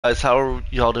Guys, how are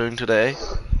y'all doing today?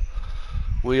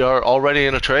 We are already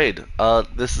in a trade.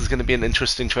 This is going to be an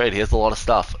interesting trade. He has a lot of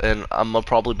stuff, and I'm gonna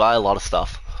probably buy a lot of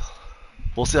stuff.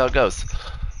 We'll see how it goes.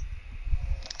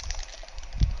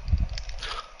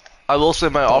 I will say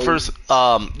my offers.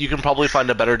 You can probably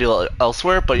find a better deal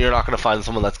elsewhere, but you're not going to find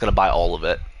someone that's going to buy all of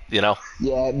it. You know?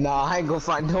 Yeah, nah, I ain't gonna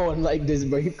find no one like this,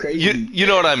 bro. You crazy. You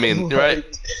know what I mean, right?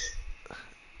 What?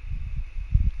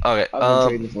 Okay. I've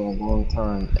been trading for a long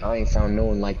time. I ain't found no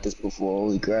one like this before.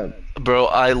 Holy crap. Bro,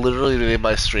 I literally name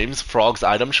my streams Frog's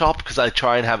Item Shop because I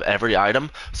try and have every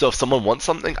item. So if someone wants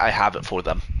something, I have it for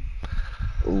them.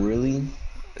 Really?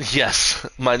 Yes,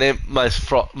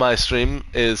 my stream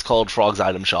is called Frog's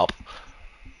Item Shop.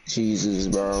 Jesus,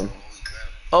 bro.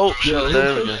 Oh shit!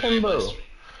 There we go. Timbo.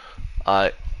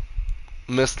 I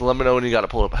missed. Let me know when you got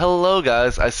it pulled up. Hello,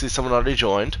 guys. I see someone already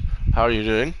joined. How are you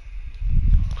doing?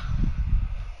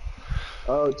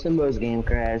 Oh, Timbo's game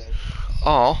crashed.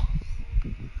 Oh,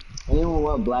 Anyone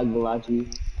want Black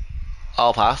Valachi?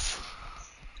 I'll pass.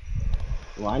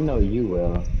 Well, I know you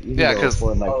will. You Yeah, can go 'cause-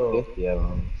 afford like 50 of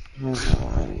them.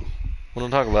 We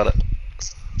don't talk about it.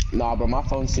 Nah, bro, my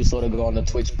phone's too slow to go on the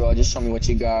Twitch, bro. Just show me what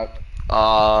you got.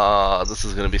 This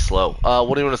is gonna be slow.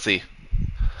 What do you want to see?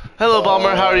 Hello,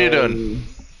 Bomber. How are you doing?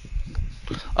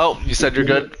 Oh, you said you're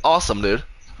good. Awesome, dude.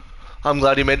 I'm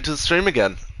glad you made it to the stream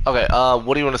again. Okay.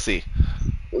 What do you want to see?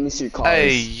 Let me see your cars.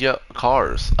 Hey, yeah,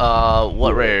 cars.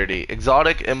 What rarity?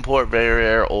 Exotic, import, very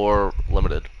rare, or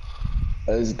limited?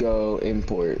 Let's go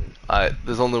import. Alright,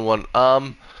 there's only one.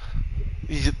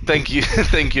 Thank you,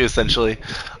 thank you. Essentially,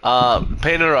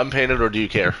 painted or unpainted, or do you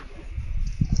care?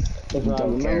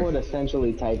 Remember what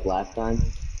essentially typed last time?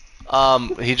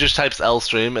 He just types L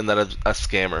stream and then a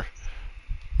scammer.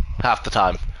 Half the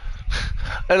time.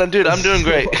 And dude, I'm doing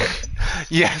great.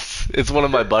 Yes, it's one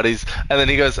of my buddies. And then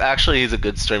he goes, actually, he's a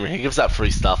good streamer. He gives out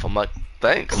free stuff. I'm like,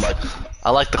 thanks.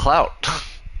 I like the clout.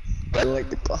 I like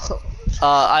the cloud.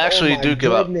 I actually do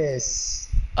give up. Goodness.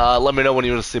 Let me know when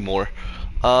you want to see more.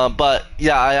 But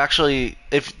yeah, I actually,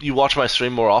 if you watch my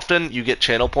stream more often, you get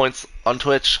channel points on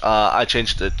Twitch. I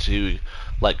changed it to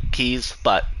like keys,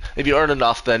 but if you earn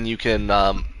enough, then you can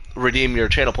redeem your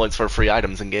channel points for free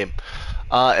items in game.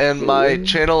 And my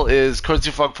channel is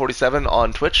CrazyFrog47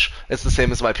 on Twitch. It's the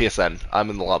same as my PSN. I'm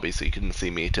in the lobby, so you can see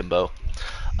me, Timbo.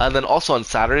 And then also on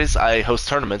Saturdays, I host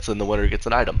tournaments, and the winner gets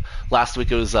an item. Last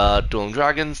week it was Dueling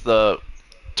Dragons. The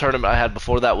tournament I had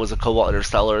before that was a Cobalt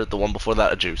Interstellar. The one before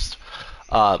that, a Juiced.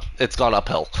 It's gone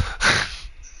uphill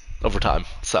over time.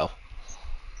 So,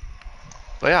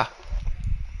 but yeah.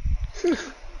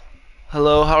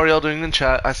 Hello, how are y'all doing in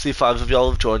chat? I see 5 of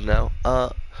y'all have joined now.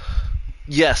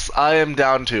 Yes, I am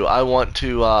down to. I want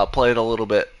to play it a little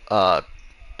bit.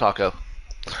 Taco.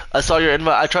 I saw your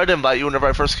invite. I tried to invite you whenever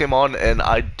I first came on, and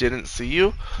I didn't see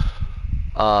you.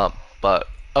 But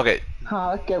okay.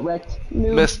 Get wrecked.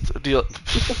 Noob. Missed deal.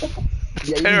 It's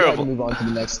Yeah, you terrible. gotta move on to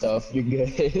the next stuff. You're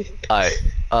good.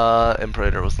 Alright.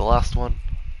 Imperator was the last one.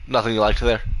 Nothing you liked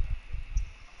there?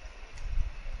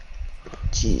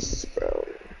 Jesus, bro.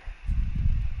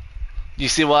 You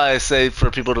see why I say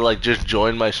for people to like just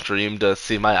join my stream to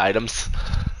see my items?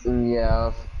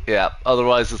 Yeah. Yeah.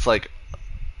 Otherwise, it's like,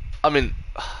 I mean,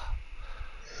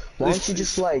 Why don't you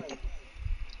just like?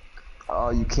 Oh,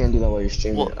 you can't do that while you're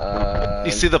streaming. well,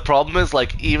 you see, the problem is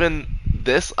like even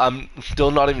this, I'm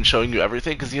still not even showing you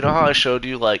everything because you know how I showed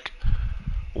you like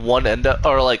one endo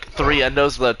or like 3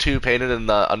 endos, the 2 painted and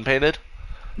the unpainted.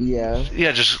 Yeah.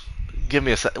 Yeah, just give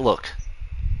me a sec. Look.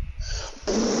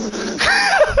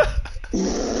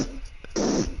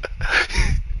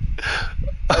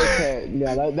 Okay.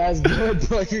 Yeah, that's good,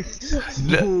 but We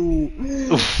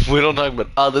don't talk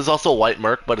about. There's also White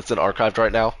Merc, but it's in archived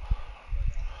right now.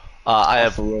 I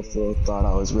have, for real, thought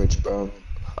I was rich, bro.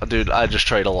 dude. I just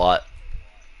trade a lot.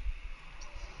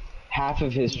 Half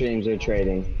of his streams are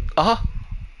trading. Uh huh.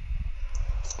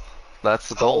 That's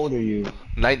the How old goal. are you?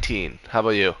 19. How about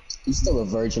you? You still a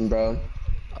virgin, bro?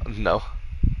 No.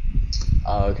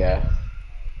 Oh, okay.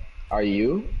 Are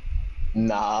you?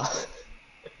 Nah.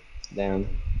 Damn.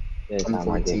 I'm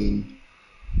 14.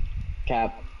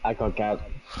 Cap. I call Cap.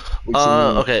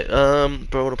 Okay.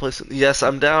 Bro, wanna play some? Yes,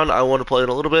 I'm down. I want to play it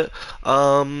a little bit.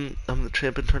 I'm the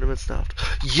champion tournament staffed.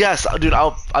 Yes, dude.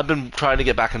 I've been trying to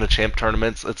get back into champ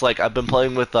tournaments. It's like I've been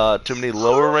playing with too many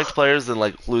lower ranked players and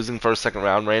like losing first, second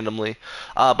round randomly.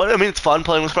 But I mean, it's fun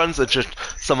playing with friends. It's just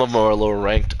some of them are lower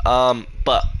ranked.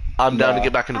 But I'm down to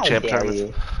get back into champ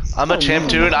tournaments. I'm a champ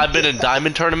too, and I've been in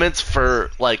diamond tournaments for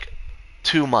like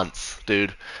 2 months,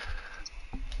 dude.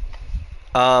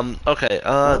 Okay,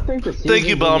 thank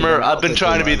you, Bomber. I've been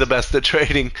trying to be the best at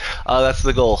trading. That's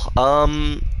the goal.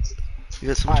 You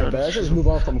get some Alright, but let's just move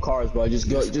on from cars, bro. Just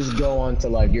go on to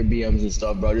like your BMs and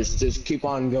stuff, bro. Just keep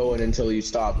on going until you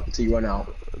stop, until you run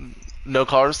out. No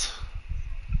cars?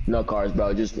 No cars,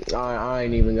 bro. Just I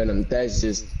ain't even gonna. That's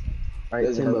just.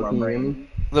 Alright, Timbo, can you hear me?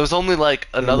 There's only like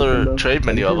another Timbo? trade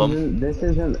menu of them. This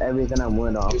isn't everything I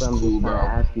want to offer. It's I'm cool, just trying bro. to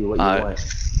ask you what you Alright. want.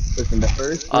 Listen, the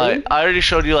first three, I already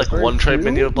showed you like first one trade two,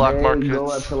 menu of black they markets. go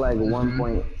up to like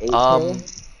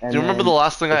 1.8k. Do you remember the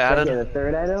last thing I added? The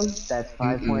third item, that's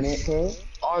 5.8k.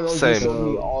 Oh, no, Same. just show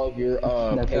me all of your That's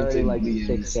already painted like BMs.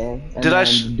 6k. And Did I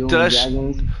then sh- Doom did I sh-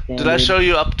 Dragons, Did I show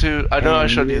you up to? I know I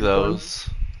showed you those.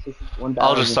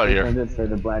 I'll just start here. 1,600 for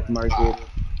the black market.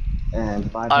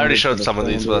 And 500 I already for showed the some of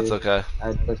these, but that's standard. okay.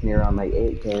 That puts me around like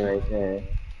 8k right there.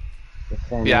 The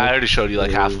Yeah, I Fennec already showed you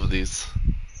like half is of these.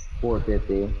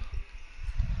 450.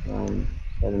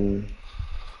 780.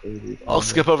 I'll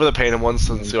skip over the painted ones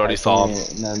since you already saw them.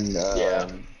 And then, Yeah.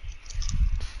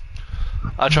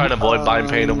 I try and avoid buying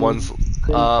painted ones.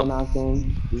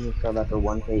 Nothing. You can sell that for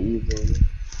 1k easily.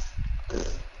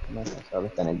 I'm not gonna sell the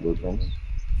Fennec blueprints.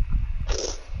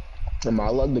 Am I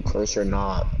allowed to curse or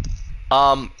not?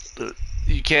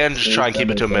 You can just try and keep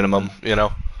it to a minimum, you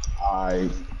know.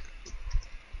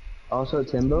 Also,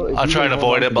 Timbo, if I you try and can avoid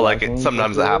hold on it, to but like blessings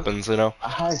sometimes it before, happens, you know. I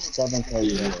have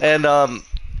 7k left. And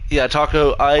yeah,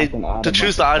 Taco, can add to a choose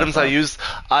bunch the of items stuff I up. use,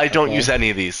 I don't Okay. use any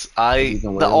of these. You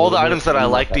can wait a All the little items bit that I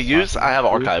and like let to that use, happen. I have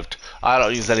archived. I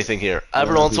don't use anything here.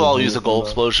 Every Yeah, once in a while I'll use a you gold can-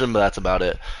 explosion, but that's about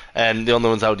it. And the only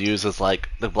ones I would use is like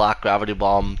the black gravity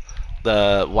bomb,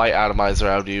 the white atomizer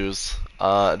I would use,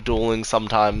 dueling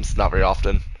sometimes, not very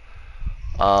often.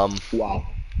 Wow.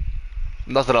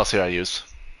 Nothing else here I use.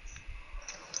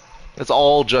 It's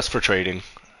all just for trading.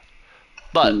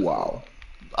 But Wow.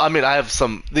 I mean, I have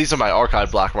some. These are my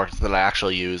archive black markets that I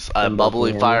actually use. I have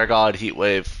Bubbly, Yeah. Fire God,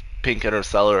 Heatwave, Pink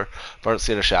Interstellar, Burnt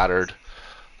Cena Shattered.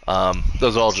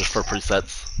 Those are all just for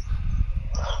presets.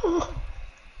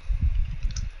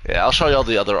 Yeah, I'll show you all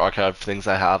the other archive things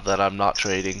I have that I'm not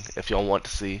trading. If y'all want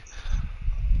to see,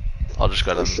 I'll just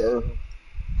go to. For sure.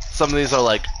 Some of these are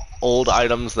like old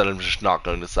items that I'm just not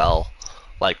going to sell.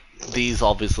 Like these,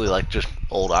 obviously, like just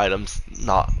old items,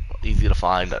 not easy to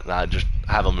find, and I just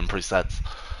have them in presets.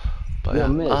 But Yo, yeah,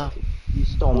 Mick, you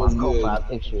stole my What's good? profile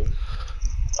picture.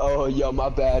 Oh, yo, my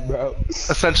bad, bro.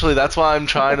 essentially that's why I'm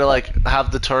trying to like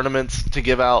have the tournaments to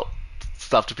give out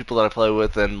stuff to people that I play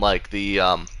with, and like the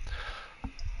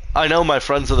I know my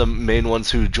friends are the main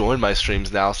ones who join my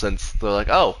streams now, since they're like,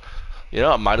 oh, you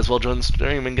know, I might as well join the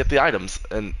stream and get the items,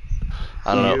 and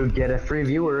I don't know. You get a free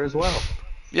viewer as well.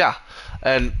 Yeah,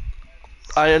 and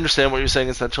I understand what you're saying.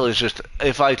 Essentially, it's just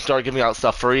if I start giving out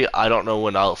stuff free, I don't know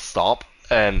when I'll stop,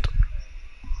 and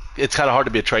it's kind of hard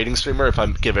to be a trading streamer if I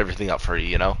give everything out free,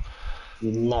 you know.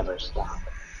 You never stop.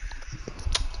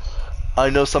 I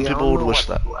know some people would wish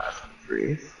that.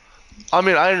 Free. I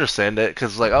mean, I understand it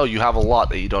because like, oh, you have a lot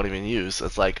that you don't even use.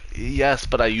 It's like, yes,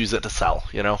 but I use it to sell,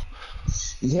 you know.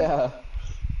 Yeah.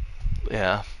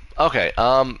 Yeah. Okay.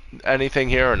 Anything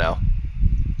here or no?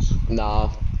 Nah.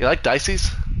 You like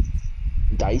Dicey's?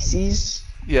 Dicey's?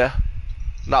 Yeah.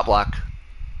 Not black.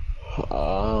 I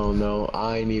don't know.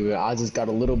 I just got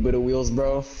a little bit of wheels,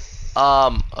 bro. Okay,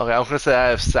 I'm gonna say I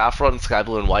have saffron, sky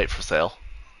blue, and white for sale.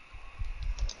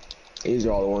 These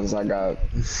are all the ones I got.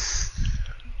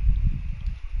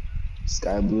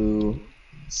 Sky blue,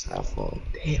 saffron.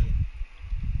 Damn.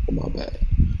 Oh, my bad.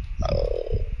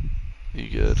 You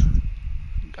good?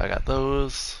 I got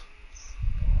those.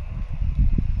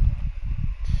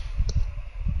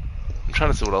 I'm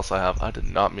trying to see what else I have. I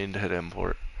did not mean to hit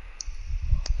import.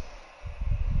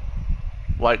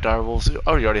 White direwolves.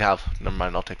 Oh, you already have. Never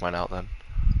mind. I'll take mine out then.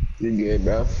 You're good,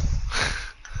 bro.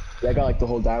 Yeah, I got like the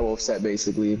whole direwolf set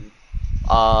basically.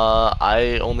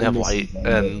 I only have Let me white see.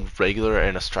 and regular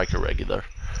and a striker regular.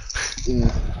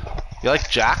 Mm. You like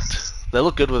jacked? They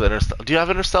look good with Interstellar. Do you have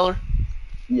Interstellar?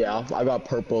 Yeah, I got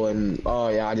purple and oh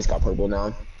yeah, I just got purple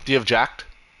now. Do you have jacked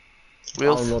I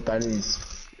don't wheels? know what that is.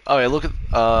 Oh yeah, look at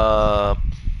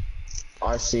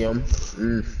I see them.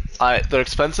 they're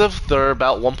expensive. They're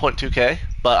about 1.2k,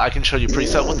 but I can show you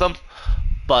preset with them.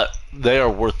 But they are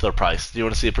worth their price. Do you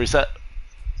want to see a preset?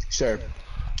 Sure.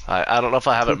 I don't know if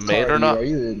I have it What made car or not. Are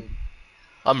you in?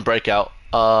 I'm breakout.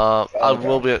 I Okay.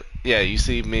 will be. Yeah, you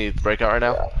see me breakout right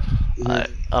now. Yeah.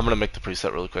 Mhm. I'm gonna make the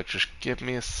preset really quick. Just give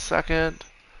me a second.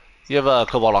 You have a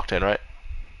Cobalt Octane, right?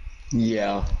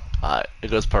 Yeah. It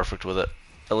goes perfect with it,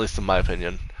 at least in my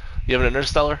opinion. You have an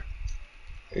Interstellar?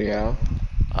 Yeah.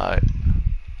 Alright.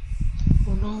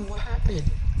 Oh no, what happened?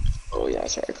 Oh yeah,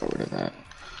 sorry, I covered that.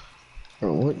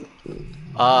 Bro, what?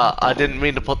 I didn't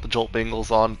mean to put the Jolt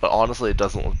Bingles on, but honestly, it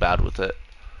doesn't look bad with it.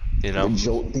 You The know,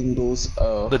 jolt dingles.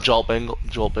 the Jolt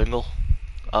Bingle.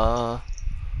 Uh,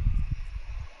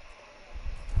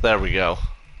 there we go.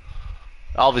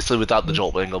 Obviously without the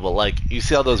Jolt Bingle, but like, you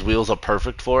see how those wheels are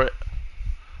perfect for it?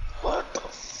 What the?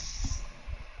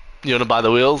 You wanna buy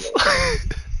the wheels?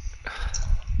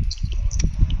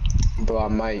 Bro, I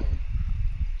might.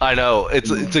 I know,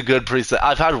 it's a good preset.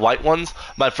 I've had white ones.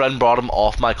 My friend brought them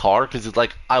off my car because he's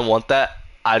like, I want that.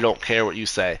 I don't care what you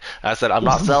say. And I said, I'm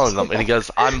not selling them. And he goes,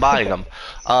 I'm buying them.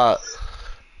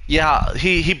 Yeah,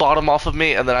 he bought them off of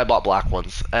me, and then I bought black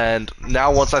ones. And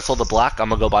now once I sold the black, I'm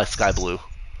gonna go buy sky blue.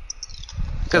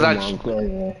 Because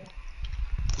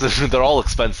they're all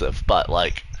expensive, but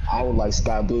like, I would like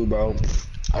sky blue, bro.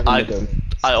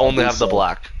 I only have the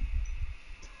black.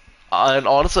 And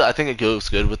honestly, I think it goes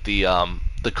good with the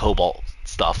cobalt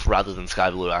stuff rather than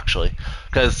sky blue actually,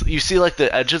 because you see like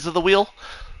the edges of the wheel,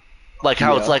 like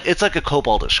how it's like a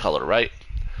cobaltish color, right?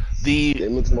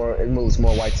 It looks more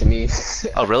white to me.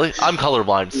 Oh really? I'm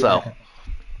colorblind, so.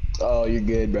 Oh, you're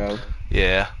good, bro.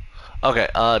 Yeah. Okay.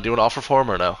 Do you want to offer for him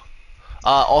or no?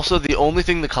 Also, the only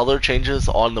thing the color changes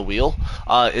on the wheel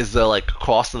is the like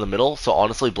cross in the middle. So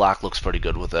honestly, black looks pretty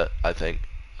good with it, I think.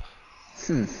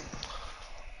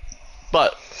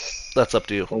 But that's up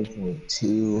to you.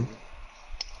 1.2.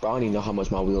 Bro, I don't even know how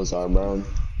much my wheels are, bro.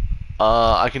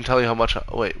 I can tell you how much.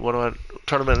 Wait, what do I?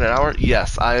 Tournament in an hour?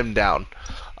 Yes, I am down.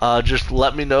 Just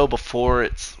let me know before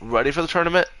it's ready for the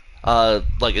tournament.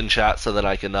 Like in chat, so that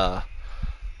I can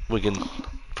we can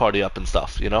party up and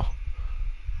stuff. You know.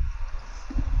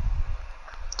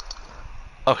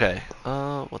 Okay.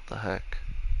 What the heck?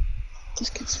 This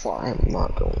gets far. I'm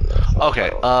not going there.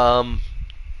 Okay.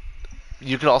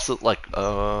 You can also like.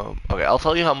 Okay, I'll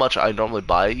tell you how much I normally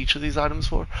buy each of these items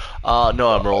for.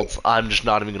 No emeralds. I'm just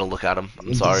not even gonna look at them.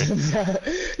 I'm sorry.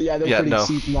 Yeah, they're pretty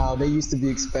cheap now. They used to be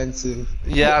expensive.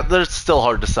 Yeah, they're still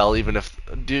hard to sell, even if.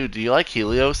 Dude, do you like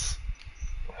Helios?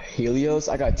 Helios?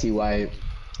 I got T-White.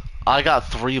 I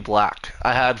got 3 black.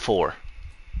 I had 4.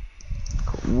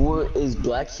 What is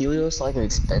black Helios like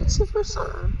expensive or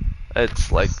something?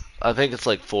 It's like I think it's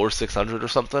like 400-600 or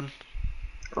something.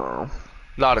 Oh.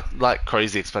 Not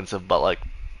crazy expensive, but like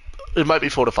it might be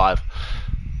 4 to 5.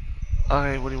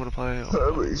 Okay, what do you want to play?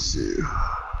 Let me see.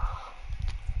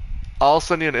 I'll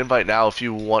send you an invite now if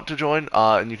you want to join,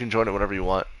 and you can join it whenever you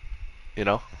want. You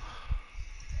know.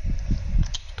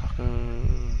 Taco.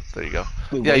 There you go.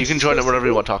 Wait, yeah, you can join it whenever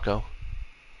you want, Taco.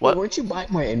 What? Wait, weren't you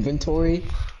buying my inventory?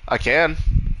 I can,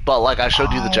 but like I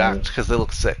showed you the jacked because they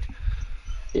look sick.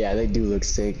 Yeah, they do look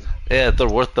sick. Yeah, they're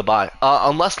worth the buy.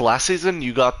 Unless last season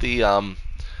you got the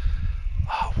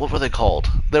what were they called?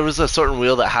 There was a certain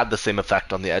wheel that had the same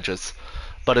effect on the edges,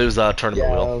 but it was a tournament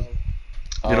wheel.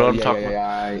 You know what I'm talking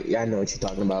about? Yeah, I know what you're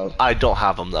talking about. I don't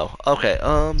have them though. Okay.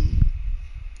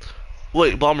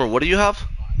 Wait, Bomber, what do you have?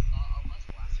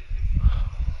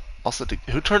 Also,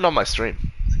 who turned on my stream?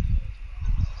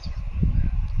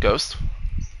 Ghost?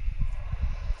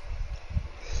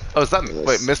 Oh, is that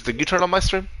wait, Miss? Did you turn on my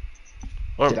stream?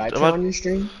 Or did I turn on your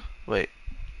stream? Wait.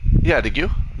 Yeah, did you?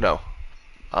 No.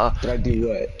 Did I do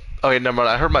what? Okay, never mind.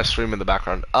 I heard my stream in the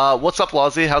background. What's up,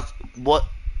 Lozzie? What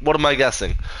am I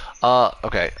guessing?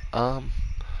 Okay. Do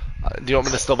you want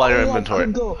me to still buy your inventory?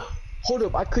 Hold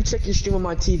up, I could check your stream on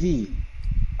my TV.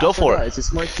 Go for it. It's a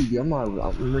smart TV. I'm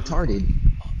retarded.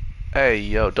 Hey,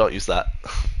 yo, don't use that.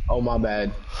 Oh, my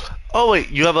bad. Oh wait,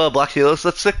 you have a Black Helios?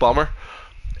 That's sick, Bomber.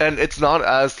 And it's not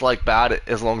as like bad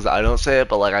as long as I don't say it,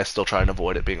 but like I still try and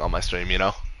avoid it being on my stream, you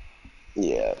know?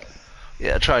 Yeah.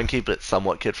 Yeah, try and keep it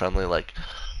somewhat kid friendly, like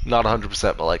not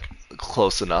 100%, but like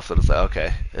close enough that it's like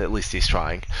okay, at least he's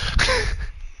trying.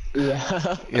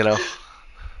 Yeah. You know.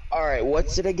 All right,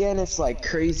 what's it again? It's like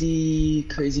crazy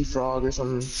frog or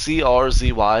something.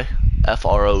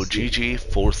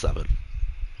 CRZYFROGG47.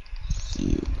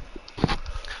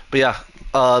 But yeah,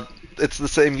 it's the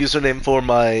same username for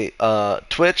my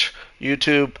Twitch,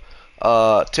 YouTube,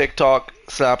 TikTok,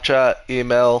 Snapchat,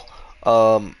 email,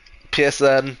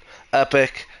 PSN,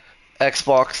 Epic,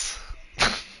 Xbox,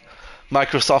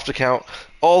 Microsoft account,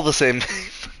 all the same name.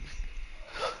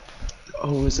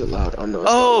 Oh, is it loud? Oh, no,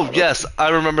 oh yes, I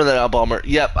remember that now, Bomber.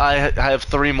 Yep, I have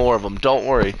 3 more of them. Don't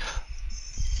worry.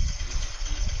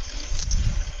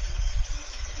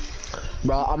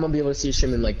 Bro, I'm gonna be able to see your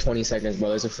stream in like 20 seconds, bro.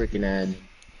 There's a freaking ad.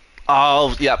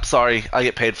 Oh, yep, sorry. I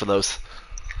get paid for those.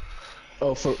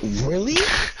 Oh, for really?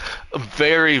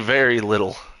 Very, very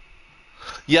little.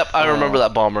 Yep, I remember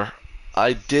that, Bomber.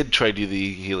 I did trade you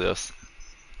the Helios.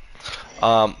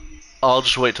 I'll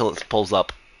just wait till it pulls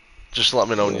up. Just let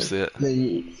me know when you see it.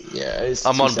 Yeah, it's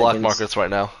I'm on black seconds. markets right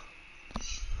now.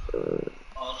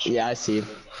 Yeah, I see.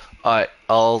 Alright,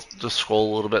 I'll just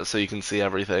scroll a little bit so you can see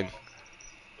everything.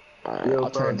 Alright, Yo, I'll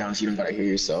turn Frog. it down so you don't gotta hear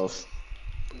yourself.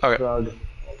 Okay. Frog.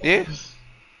 Yeah?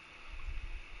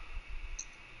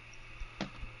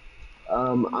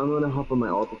 I'm gonna hop on my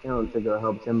alt account to go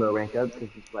help Timbo rank up because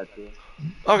he's flat too.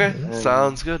 Okay, And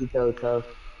sounds good. detail stuff.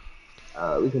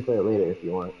 We can play it later if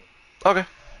you want. Okay.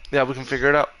 Yeah, we can figure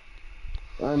it out.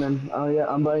 Alright, man. Oh yeah,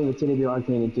 I'm buying a TW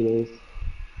Octane in 2 days.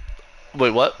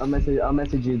 Wait, what? I'll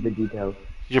message you the details.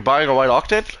 You're buying a white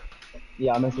octane?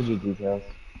 Yeah, I'll message you details.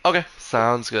 Okay,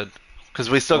 sounds good. Because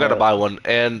we still gotta Alright. buy one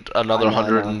and another I know.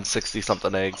 160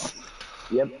 something eggs.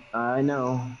 Yep, I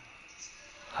know.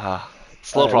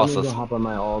 Slow Alright, let me go process. hop on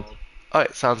my alt.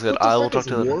 Alright, sounds good. What the I will fuck talk is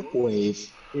to you later. Warp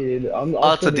Wave? Dude,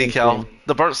 I'll It's a still be in decal. stream.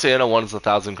 The Burnt Sienna one is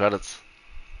 1,000 credits.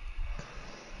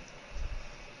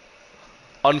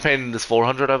 Unpainted is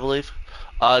 400, I believe.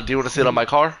 Do you want to see it on my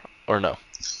car or no?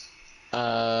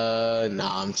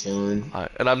 Nah, I'm chilling.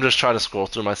 Alright, and I'm just trying to scroll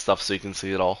through my stuff so you can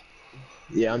see it all.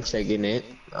 Yeah, I'm checking it.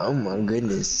 Oh my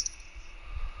goodness.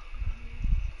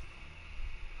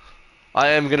 I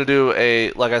am gonna do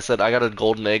like I said, I got a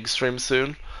golden egg stream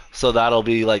soon, so that'll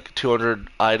be like 200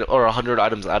 or 100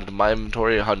 items added to my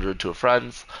inventory, 100 to a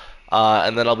friend's,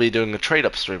 and then I'll be doing a trade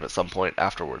up stream at some point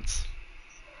afterwards.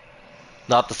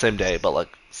 Not the same day, but like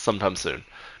sometime soon,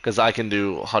 because I can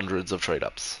do hundreds of trade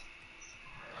ups.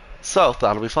 So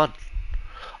that'll be fun.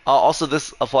 Also,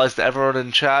 this applies to everyone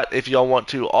in chat. If y'all want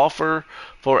to offer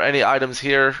for any items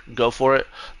here, go for it.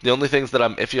 The only things that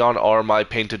I'm iffy on are my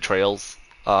painted trails.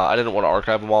 I didn't want to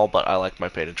archive them all, but I like my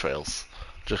painted trails.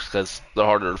 Just because they're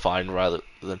harder to find rather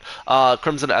than...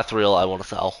 Crimson Ethereal I want to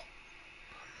sell.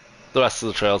 The rest of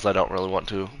the trails I don't really want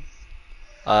to.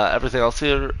 Everything else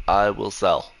here I will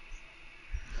sell.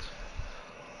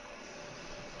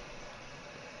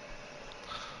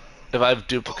 If I have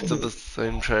duplicates of the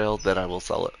same trail, then I will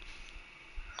sell it.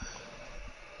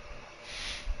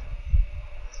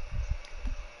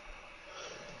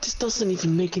 This doesn't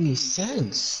even make any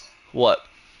sense. What?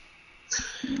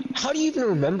 How do you even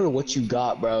remember what you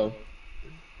got, bro?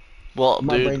 Well,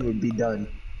 My dude, brain would be done.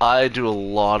 I do a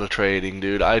lot of trading,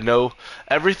 dude. I know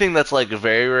everything that's like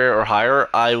very rare or higher,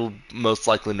 I will most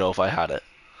likely know if I had it.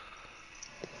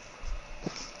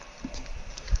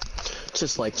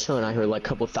 Just like chilling out here, like a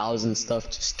couple thousand stuff,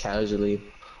 just casually.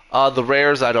 The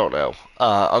rares, I don't know.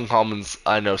 Uncommons,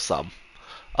 I know some.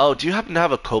 Oh, do you happen to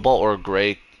have a cobalt or a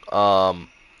gray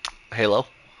halo?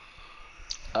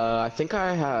 I think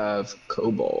I have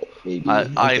cobalt, maybe.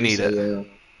 I need it. Yeah.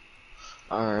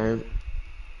 Alright.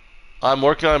 I'm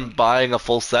working on buying a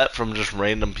full set from just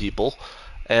random people,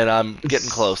 and I'm getting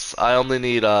close. I only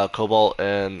need cobalt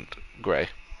and gray.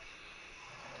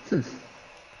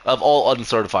 Of all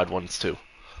uncertified ones, too.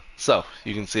 So,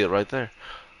 you can see it right there.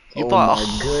 You Oh bought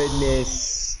my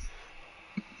goodness.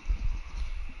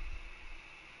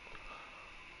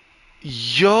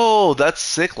 Yo, that's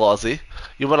sick, Lozzie.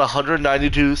 You bought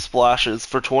 192 splashes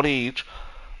for 20 each,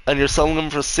 and you're selling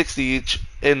them for 60 each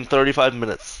in 35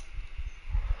 minutes.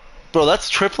 Bro,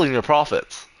 that's tripling your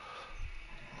profits.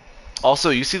 Also,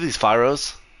 you see these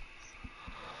Pyros?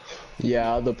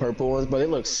 Yeah, the purple ones, but they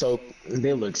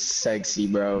look sexy,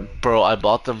 bro. Bro, I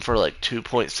bought them for like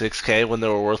 2.6k when they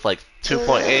were worth like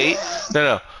 2.8.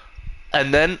 No.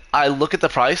 And then I look at the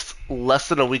price less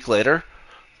than a week later,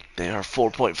 they are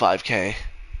 4.5k.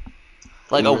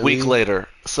 Like a week Really? later.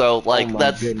 So like Oh my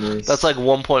that's goodness. like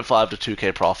 1.5 to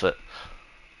 2k profit.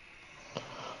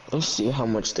 Let's see how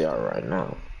much they are right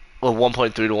now. Well,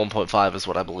 1.3 to 1.5 is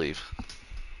what I believe.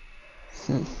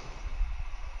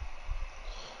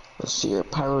 Let's see here.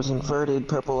 Pyro's inverted.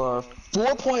 Purple are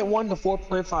 4.1 to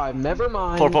 4.5. Never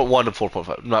mind. 4.1 to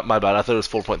 4.5. Not my bad. I thought it was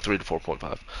 4.3 to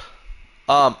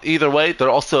 4.5. Either way, they're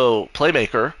also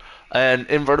Playmaker and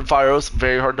inverted Pyros.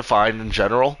 Very hard to find in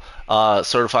general.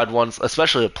 Certified ones,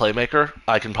 especially a Playmaker,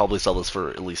 I can probably sell this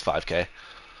for at least 5k.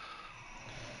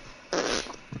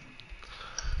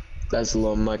 That's a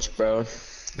little much, bro.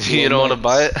 You don't want to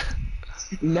buy it?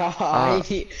 No, I'm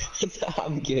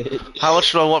good. How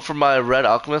much do I want for my Red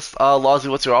Alchemist? Lozzie,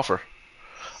 what's your offer?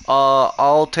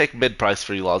 I'll take mid price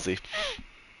for you, Lozzie.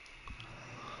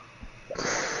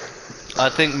 I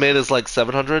think mid is like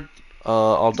 700.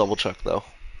 I'll double check though.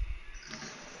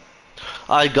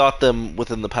 I got them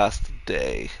within the past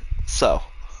day. So,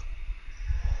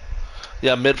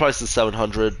 yeah, mid price is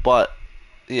 700, but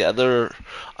yeah,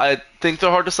 I think they're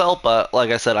hard to sell, but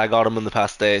like I said, I got them in the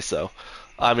past day, so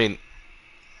I mean,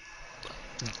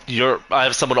 I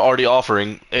have someone already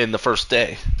offering in the first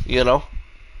day, you know?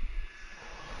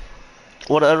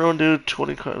 What everyone do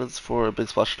 20 credits for a big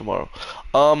splash tomorrow?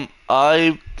 Oh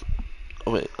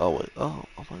wait, oh,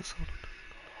 my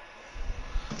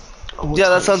Yeah,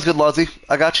 that sounds good, Lozzie.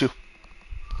 I got you.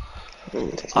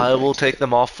 Takes me I back will to take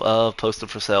them off posted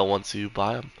for sale once you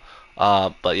buy them.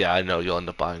 But yeah, I know you'll end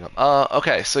up buying them.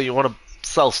 Okay, so you want to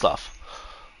sell stuff.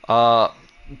 Uh,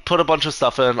 put a bunch of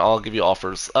stuff in. I'll give you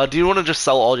offers. Do you want to just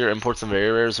sell all your imports and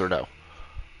very rares or no?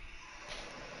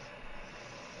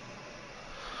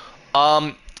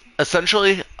 Um,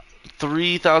 essentially,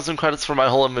 3,000 credits for my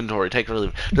whole inventory. Take it or leave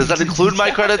it. Does that include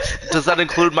my credits? Does that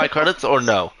include my credits or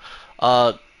no?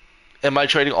 Uh, am I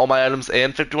trading all my items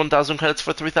and 51,000 credits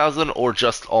for 3,000 or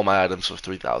just all my items for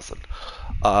 3,000?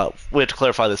 We have to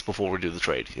clarify this before we do the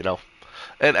trade, you know?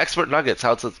 And Expert Nuggets,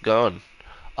 how's it going?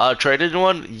 Traded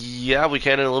one? Yeah, we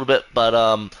can in a little bit,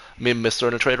 but me and Mist are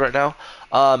in a trade right now.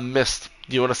 Mist,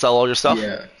 do you want to sell all your stuff?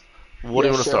 Yeah. What do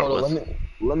you Yeah, want to sure. start Hold on. with?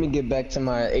 Let me get back to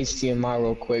my HDMI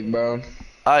real quick, bro.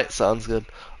 Alright, sounds good.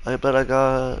 I bet I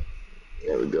got.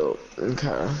 There we go.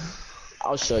 Okay.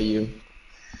 I'll show you.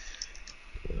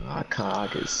 I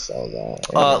could sell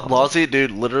that. Lozzie, dude,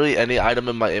 literally any item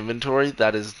in my inventory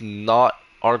that is not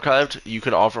archived, you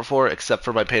can offer for, except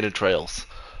for my painted trails.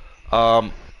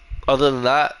 Um, other than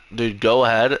that, dude, go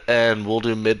ahead and we'll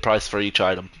do mid price for each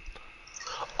item.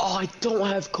 Oh, I don't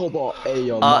have Cobalt. Hey,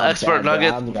 yo, my Expert bad, bro.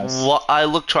 Nugget, I'm gonna- I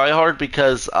look tryhard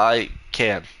because I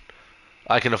can.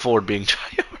 I can afford being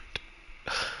tryhard.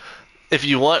 If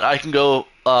you want, I can go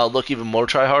look even more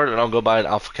tryhard, and I'll go buy an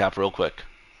alpha cap real quick.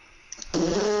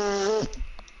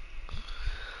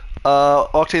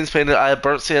 Octane's painted. I have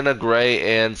burnt sienna,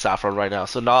 gray, and saffron right now,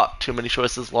 so not too many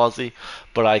choices, Lozzie.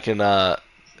 But I can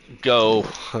go.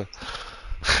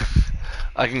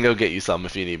 I can go get you some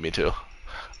if you need me to.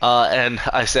 And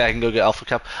I say I can go get alpha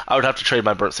cap. I would have to trade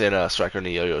my burnt sienna, striker, and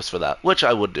yo-yos for that, which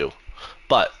I would do,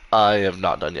 but I have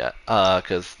not done yet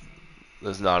because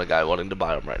there's not a guy wanting to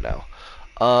buy them right now.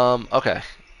 Okay.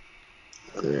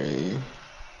 Gray.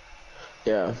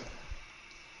 Yeah.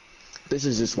 This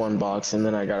is just one box, and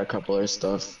then I got a couple other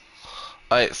stuff.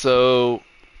 Alright, so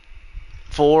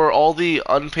for all the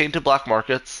unpainted black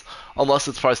markets, unless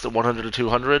it's priced at 100 to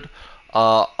 200,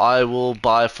 I will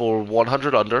buy for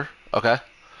 100 under. Okay.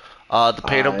 The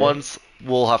painted ones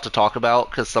we'll have to talk about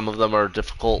because some of them are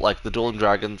difficult, like the Dueling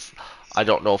Dragons. I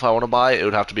don't know if I want to buy. It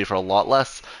would have to be for a lot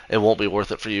less. It won't be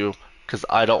worth it for you because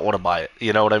I don't want to buy it.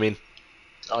 You know what I mean?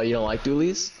 Oh, you don't like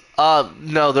dualies?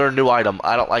 No, they're a new item.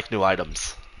 I don't like new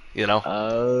items. You know?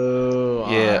 Oh,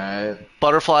 Yeah. alright.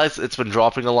 Butterflies, it's been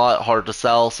dropping a lot, hard to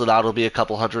sell, so that'll be a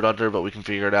couple hundred under, but we can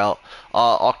figure it out.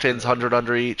 Octane's 100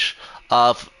 under each.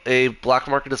 If a black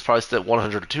market is priced at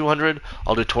 100 to 200,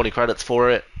 I'll do 20 credits for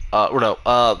it. Or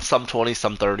no, some 20,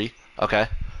 some 30. Okay.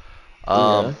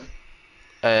 Yeah.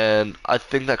 And I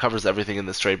think that covers everything in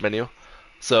this trade menu.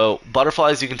 So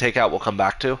butterflies you can take out. We'll come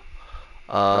back to.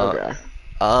 Okay.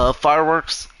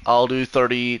 Fireworks I'll do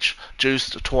 30 each.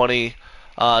 Juiced 20.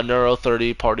 Neuro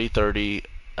 30. Party 30.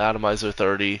 Atomizer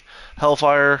 30.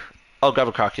 Hellfire. I'll grab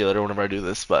a calculator whenever I do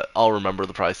this, but I'll remember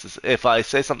the prices. If I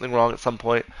say something wrong at some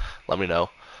point, let me know.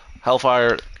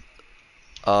 Hellfire.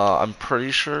 I'm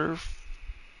pretty sure.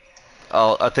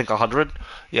 I think 100.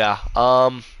 Yeah.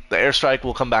 The airstrike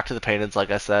will come back to the painteds,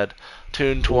 like I said.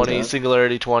 Tune 20, Okay.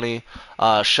 Singularity 20,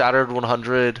 Shattered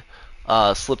 100,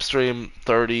 Slipstream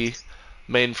 30,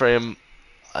 Mainframe.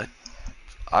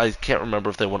 I can't remember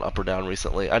if they went up or down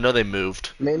recently. I know they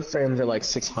moved. Mainframes are like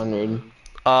 600.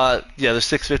 Yeah, they're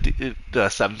 650,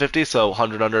 750, so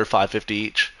 100 under, 550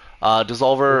 each.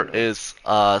 Dissolver is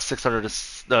 600 to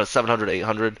 700 to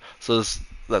 800, so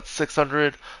that's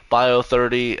 600. Bio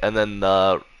 30, and then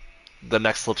the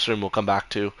next slipstream will come back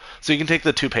to. So you can take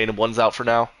the two painted ones out for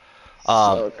now.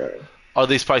 Okay. Are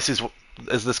these prices?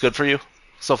 Is this good for you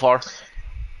so far?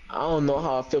 I don't know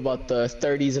how I feel about the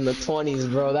 30s and the 20s,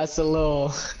 bro. That's a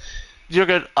little. You're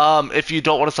good. If you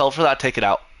don't want to sell for that, take it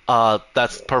out.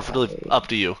 That's perfectly up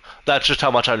to you. That's just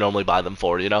how much I normally buy them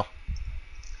for, you know?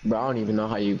 Bro, I don't even know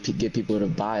how you get people to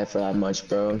buy it for that much,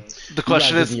 bro. The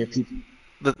question is, your people,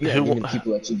 the, you gotta give who the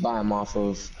people that you buy them off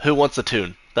of. who wants a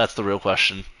tune? That's the real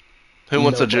question. Who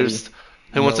wants Nobody. a juice?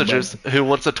 Who wants a Nobody. juice? Who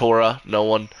wants a Tora? No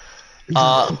one.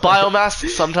 Biomass,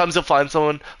 sometimes you'll find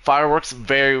someone. Fireworks,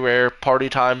 very rare. Party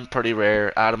time, pretty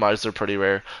rare. Atomizer, pretty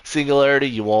rare. Singularity,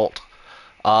 you won't.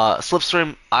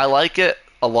 Slipstream, I like it.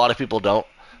 A lot of people don't.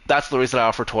 That's the reason I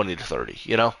offer 20 to 30,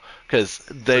 you know? Because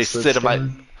they For sit in my...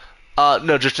 Slipstream?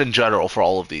 No, just in general for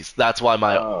all of these. That's why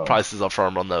my Oh. prices are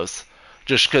firm on those.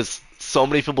 Just because so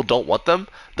many people don't want them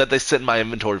that they sit in my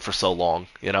inventory for so long,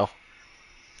 you know?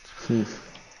 Hmm.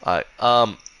 Alright,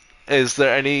 is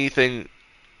there anything...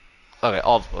 Okay,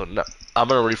 no, I'm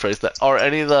gonna rephrase that. Are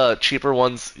any of the cheaper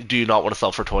ones do you not want to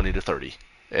sell for 20 to 30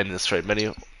 in this trade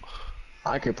menu?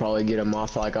 I could probably get them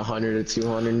off like 100 or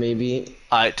 200 maybe.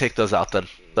 I take those out then.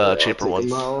 The Yeah, I'll cheaper take 'em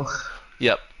ones. out.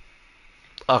 Yep.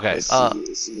 Okay.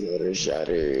 Let's see water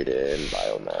shattered and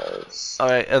biomass.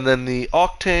 Alright, and then the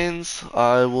octanes,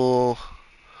 I will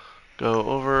go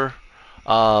over.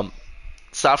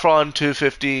 Saffron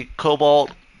 250,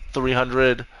 Cobalt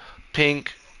 300,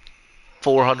 Pink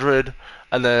 400,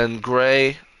 and then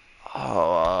Gray.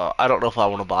 I don't know if I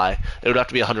want to buy. It would have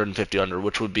to be 150 under,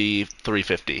 which would be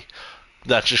 350.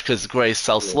 That's just because Grays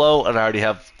sell slow, and I already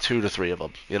have 2 to 3 of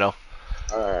them. You know.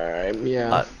 Alright,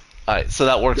 yeah. Alright, so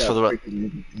that works Yeah, for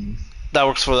that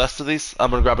works for the rest of these.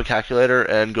 I'm gonna grab a calculator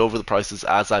and go over the prices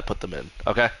as I put them in.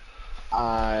 Okay.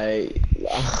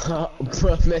 Bro,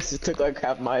 message took like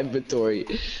half my inventory.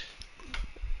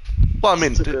 Well, I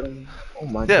mean, Oh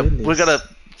my yeah, goodness. we gotta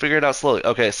figure it out slowly.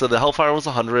 Okay, so the Hellfire was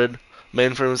 100.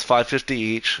 Mainframe was 550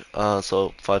 each.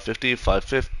 So 550,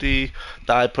 550.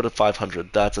 I put at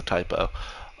 500. That's a typo.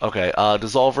 Okay,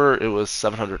 Dissolver, it was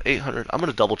 700, 800. I'm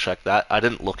gonna double check that. I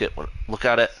didn't look at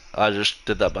it. I just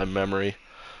did that by memory.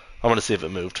 I'm gonna see if it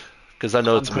moved because I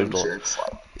know it's moved. Sure it's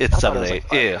like, It's I thought 7, it was 8.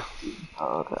 like Yeah,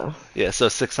 oh, okay. yeah. So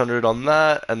 600 on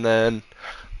that, and then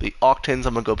the Octanes.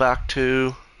 I'm gonna go back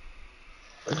to.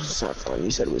 Saffron,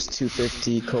 you said it was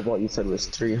 250. Cobalt, you said it was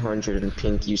 300. And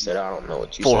Pink, you said I don't know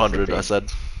what you 400, said. I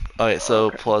said. Okay, so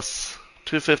okay. plus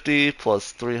 250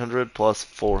 plus 300 plus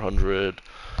 400.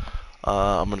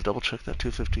 I'm gonna double check that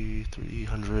 250,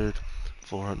 300,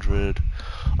 400.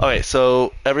 Okay,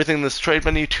 so everything in this trade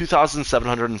menu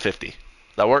 2,750.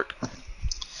 That work?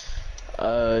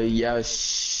 Yeah,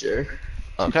 sure.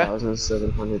 Okay.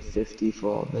 2,750 for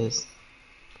all this.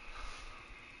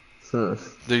 Dude,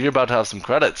 you're about to have some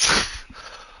credits.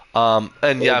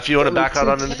 And yeah, if you want to back out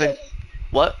on anything,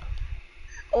 what?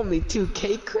 Only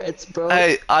 2K crits, bro.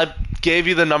 Hey, I gave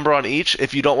you the number on each.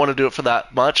 If you don't want to do it for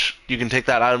that much, you can take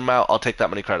that item out. I'll take that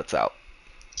many credits out.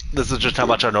 This is just how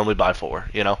much I normally buy for,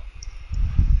 you know?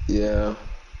 Yeah.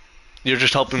 You're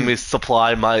just helping me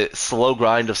supply my slow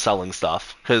grind of selling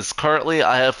stuff. Because currently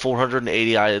I have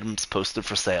 480 items posted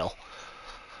for sale.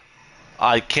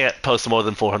 I can't post more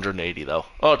than 480 though.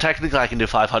 Oh, technically I can do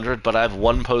 500, but I have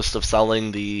one post of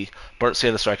selling the Burnt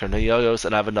Sienna Striker and the yo-yos,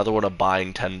 and I have another one of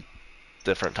buying 10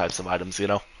 different types of items, you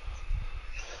know?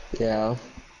 Yeah.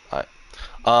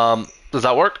 Alright. Does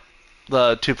that work?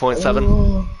 The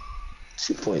 2.7?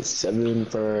 2.7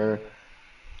 for...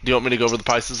 Do you want me to go over the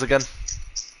prices again?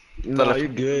 No, you're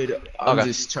good. I'm Okay.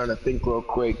 just trying to think real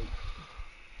quick.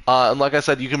 And like I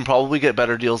said, you can probably get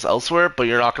better deals elsewhere, but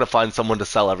you're not going to find someone to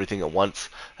sell everything at once.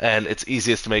 And it's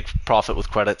easiest to make profit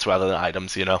with credits rather than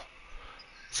items, you know?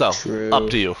 So, True. up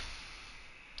to you.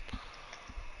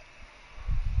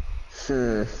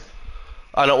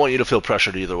 I don't want you to feel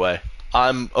pressured either way.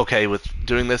 I'm okay with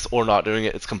doing this or not doing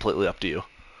it. It's completely up to you.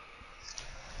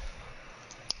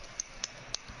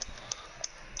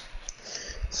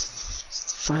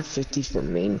 $550 for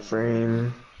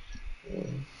mainframe.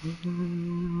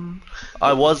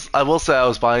 I will say I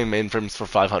was buying mainframes for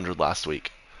 500 last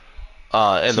week.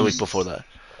 And the week before that.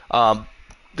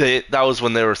 That was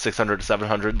when they were 600 to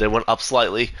 700. They went up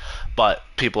slightly, but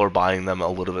people are buying them a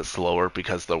little bit slower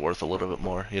because they're worth a little bit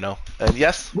more, you know? And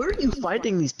yes, Where are you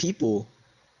finding these people?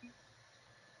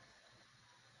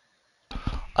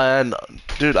 and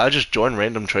dude, I just join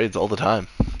random trades all the time.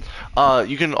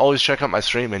 You can always check out my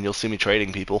stream and you'll see me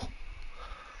trading people.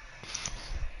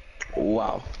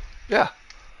 Wow. Yeah.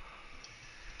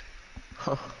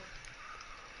 Huh.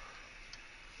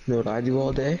 You know what I do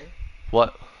all day?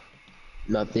 What?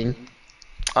 Nothing.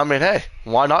 I mean, hey,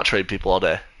 why not trade people all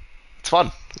day? It's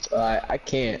fun. I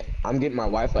can't. I'm getting my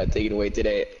Wi-Fi taken away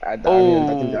today. I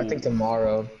think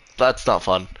tomorrow. That's not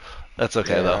fun. That's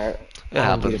okay though. It I'll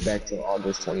happens. get it back to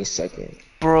August 22nd.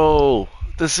 Bro,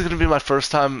 this is gonna be my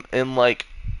first time in like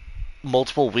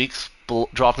multiple weeks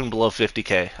dropping below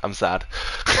 50k. I'm sad.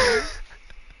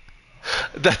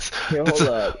 That's. Here, hold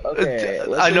up. Okay,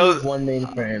 let's I know. remove one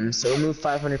mainframe. So remove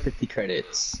 550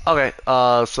 credits. Okay.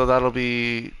 So that'll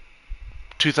be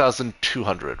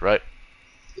 2,200, right?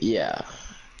 Yeah.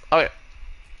 Okay.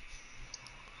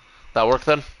 That work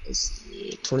then? It's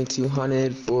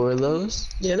 2,200 for those.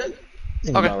 Yeah, that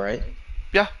ain't Okay. about right.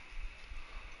 Yeah.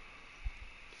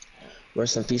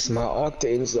 Rest in peace, my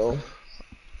octanes though.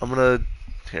 I'm gonna.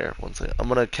 Here, one second. I'm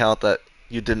gonna count that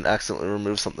you didn't accidentally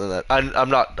remove something that I'm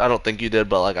not. I don't think you did,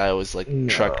 but like I always like No.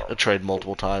 trade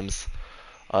multiple times.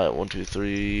 1, 2,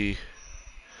 3,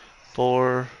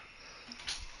 4,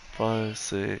 5,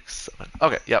 6, 7.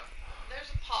 Okay. Yep. There's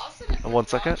a positive. 1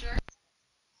 second.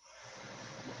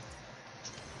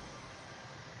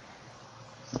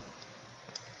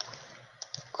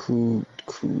 Cool,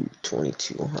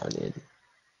 2,200.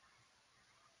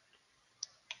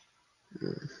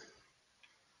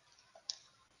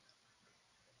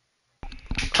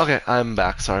 Okay, I'm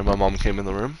back. Sorry, my mom came in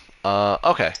the room.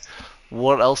 Okay.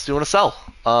 What else do you want to sell?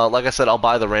 Like I said, I'll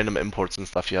buy the random imports and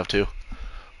stuff you have too.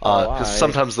 Oh, Because alright.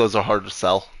 sometimes those are hard to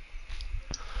sell.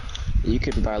 You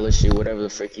can buy literally whatever the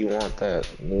frick you want. That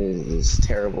is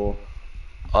terrible.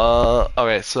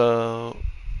 Okay, so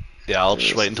yeah, I'll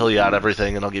just wait until you add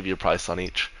everything, and I'll give you a price on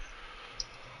each.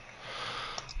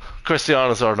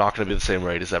 Cristianos are not going to be the same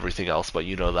rate as everything else, but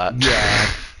you know that.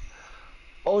 Yeah.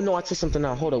 Oh no, I took something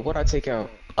out. Hold up, what'd I take out?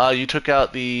 You took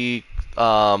out the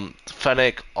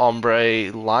Fennec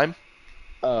Ombre Lime.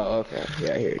 Oh, okay.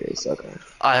 Yeah, here it is. Okay.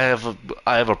 I have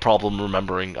a problem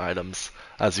remembering items,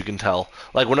 as you can tell.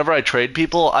 Like whenever I trade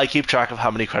people, I keep track of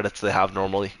how many credits they have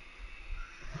normally.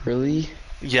 Really?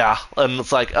 Yeah, and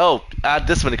it's like, oh, add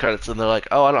this many credits, and they're like,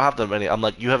 oh, I don't have that many. I'm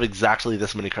like, you have exactly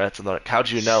this many credits, and they're like, how'd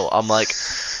you know? I'm like,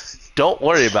 don't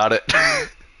worry about it.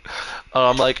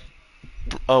 I'm like,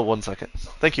 oh, 1 second,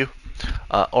 thank you.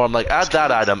 Or I'm like, add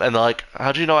that item, and they're like,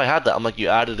 how'd you know I had that? I'm like, you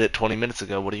added it 20 minutes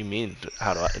ago. What do you mean?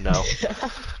 How do I know?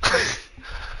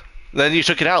 Then you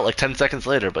took it out like 10 seconds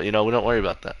later, but we don't worry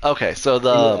about that. Okay, so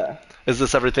Yeah. is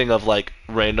this everything of like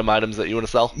random items that you want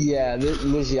to sell? Yeah,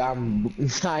 literally, I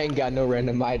ain't got no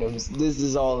random items. This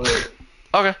is all it.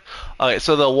 Okay. Okay,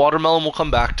 so the watermelon will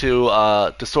come back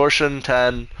to Distortion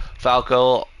 10,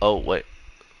 Falco. Oh, wait.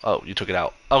 Oh, you took it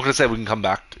out. I was going to say we can come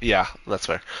back. Yeah, that's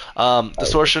fair.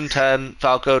 Distortion 10,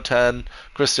 Falco 10,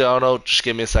 Cristiano, just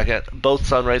give me a second. Both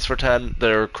Sunrays for 10.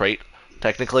 They're crate,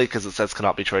 technically, because it says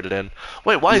cannot be traded in.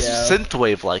 Wait, why is Yeah.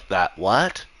 Synthwave like that?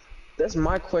 What? That's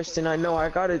my question. I know I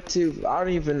got it too. I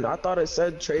thought it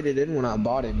said traded in when I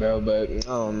bought it, bro, but I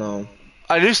don't know.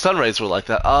 I knew Sunrays were like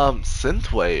that.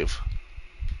 Synthwave.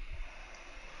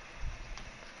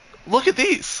 Look at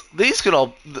these. These can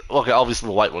all. Okay, obviously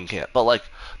the white one can't, but like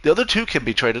the other two can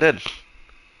be traded in.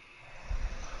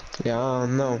 Yeah, I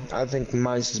don't know. I think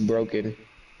mine's just broken.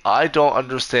 I don't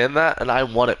understand that, and I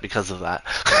want it because of that.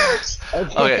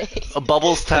 Okay,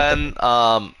 Bubbles 10.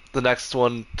 The next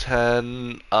one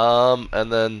 10.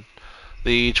 And then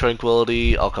the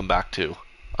Tranquility I'll come back to.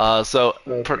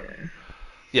 Okay.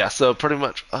 Yeah, so pretty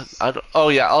much. Oh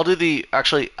yeah, I'll do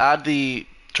add the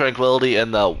Tranquility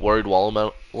and the Worried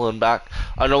Watermelon back.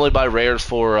 I normally buy rares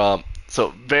for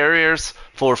so rares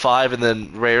for 5 and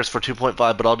then rares for 2.5,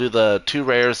 but I'll do the 2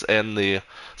 rares and the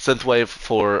Synthwave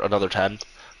for another 10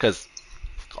 because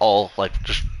all like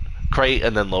just crate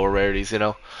and then lower rarities. And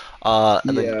then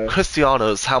Yeah.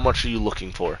 Cristianos, how much are you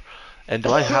looking for? And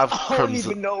do I have I don't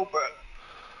Crimson? even know,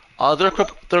 bro.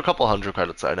 They're a couple hundred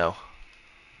credits, I know.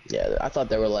 Yeah, I thought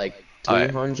they were like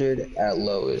Alright. 300 at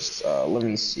lowest. Let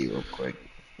me see real quick.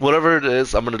 Whatever it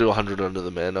is, I'm gonna do 100 under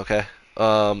the min, okay?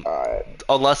 Alright.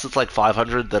 Unless it's like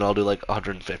 500, then I'll do like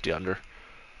 150 under.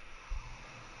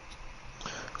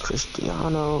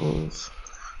 Cristianos.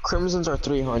 Crimsons are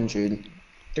 300.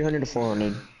 300 to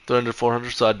 400. 300,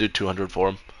 400, so I'd do 200 for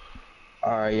them.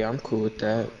 Alright, yeah, I'm cool with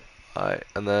that. Alright,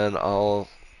 and then I'm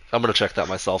gonna check that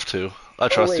myself too. I Oh,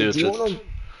 trust wait, you. do you wanna,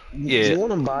 Yeah. do you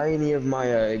wanna buy any of my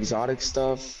exotic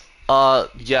stuff?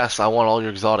 Yes, I want all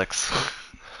your exotics.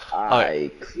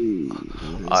 Alright, cool.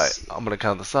 Alright, I'm gonna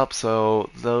count this up. So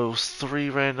those 3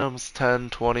 randoms, 10,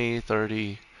 20,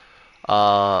 30,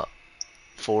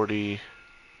 40,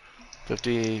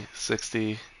 50,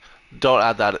 60. Don't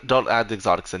add that. Don't add the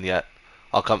exotics in yet.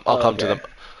 I'll come to them.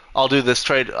 I'll do this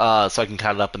trade so I can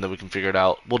count it up and then we can figure it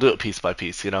out. We'll do it piece by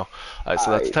piece. Alright,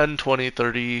 so that's 10, 20,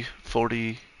 30,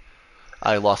 40.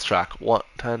 I lost track.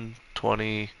 10,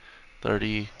 20,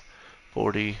 30,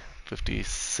 40, 50,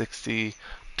 60,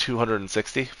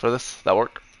 260 for this. That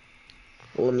work?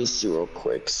 Let me see real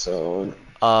quick. So,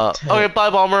 Okay, bye,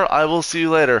 Bomber. I will see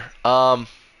you later. And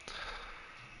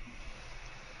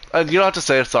you don't have to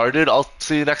say sorry, dude. I'll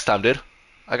see you next time, dude.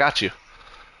 I got you.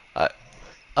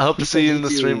 I hope to see you in the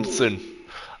stream soon.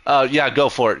 Yeah, go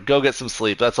for it. Go get some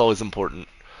sleep. That's always important.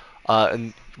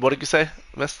 And what did you say,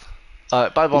 Miss? Bye,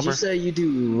 did Bomber. you say you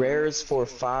do rares for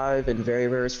 5 and very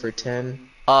rares for 10?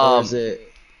 Or is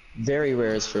it very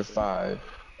rares for 5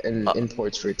 and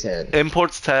imports for 10?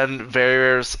 Imports 10, very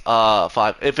rares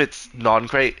 5. If it's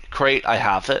crate, I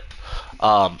have it.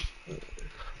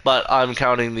 But I'm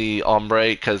counting the ombre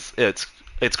because it's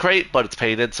crate, but it's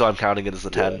painted, so I'm counting it as a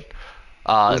 10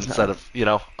 instead of.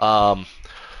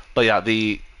 But yeah,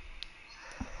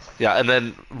 and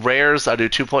then rares I do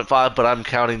 2.5, but I'm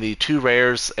counting the 2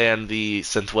 rares and the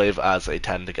Synthwave as a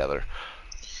 10 together.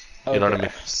 You know what I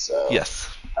mean? So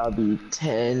Yes. That'll be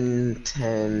 10,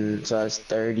 10, so that's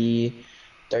 30.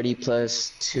 30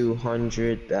 plus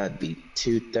 200, that'd be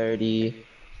 230.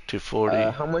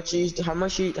 240. How much you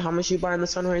buying the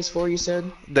Sunrays for, you said?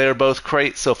 They're both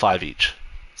crate, so 5 each.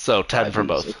 So 10 for Each,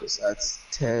 both. okay, so that's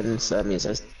 10, so that means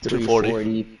that's 240.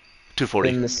 340.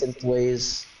 240. Then the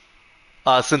synthwaves.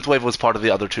 Synthwave was part of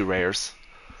the other two rares.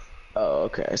 Oh,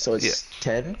 okay, so it's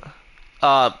 10?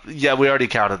 Yeah, we already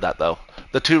counted that though.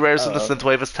 The two rares in the Okay.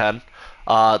 Synthwave is 10.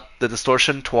 The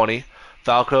Distortion 20,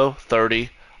 Falco 30,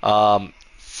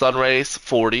 Sunrays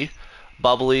 40,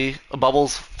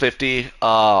 Bubbles 50,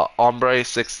 Ombre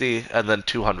 60, and then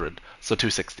 200. So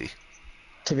 260.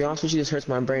 To be honest with you, this hurts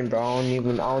my brain, bro. I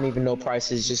don't even know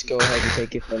prices. Just go ahead and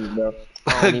take it from me, bro.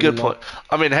 I don't even Good know. point.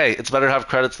 I mean, hey, it's better to have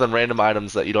credits than random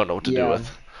items that you don't know what to do Yeah.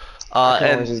 with. I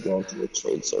can always And just go into a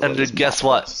trade server. and just guess buy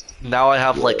what? those. Now I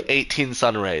have like What? 18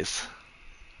 Sunrays.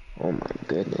 Oh my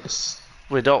goodness.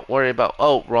 Wait, don't worry about.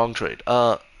 Oh, wrong trade.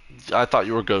 I thought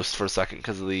you were Ghost for a second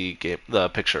because of the game, the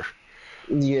picture.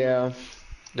 Yeah.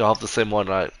 You'll have the same one.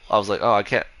 I was like, oh, I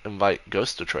can't invite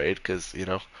Ghost to trade because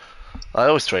I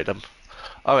always trade him.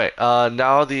 All right.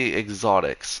 Now the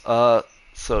exotics.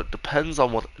 So it depends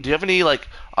on what. Do you have any like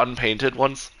unpainted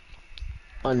ones?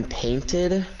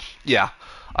 Unpainted? Yeah,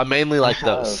 I mainly like have-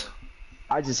 those.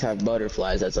 I just have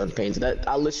butterflies that's unpainted. That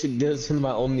I literally those are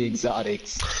my only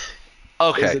exotics. Is the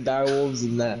Okay. direwolves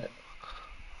and that.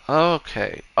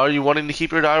 Okay. Are you wanting to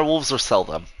keep your dire wolves or sell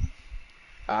them?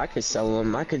 I could sell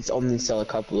them. I could only sell a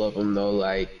couple of them though.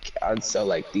 Like I'd sell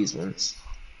like these ones.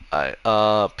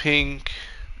 Alright. Pink,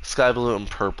 sky blue, and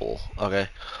purple. Okay.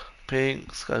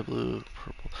 Pink, sky blue,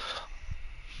 purple.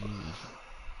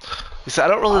 You see, I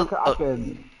don't really. I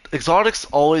could. Exotics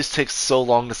always takes so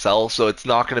long to sell, so it's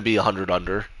not going to be 100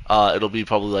 under. It'll be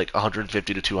probably like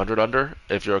 150 to 200 under,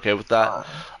 if you're okay with that.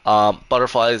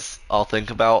 Butterflies, I'll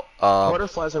think about.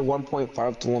 Butterflies are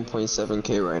 1.5 to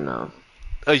 1.7k right now.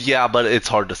 Yeah, but it's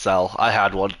hard to sell. I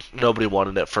had one. Nobody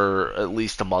wanted it for at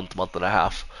least a month, month and a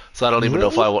half. So I don't even know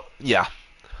if I Really? want. Yeah.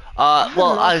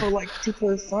 Well, for like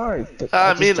 2.5. But I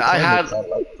just mean, I declined had- it,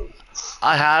 like,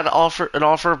 I had an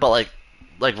offer, but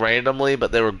like randomly,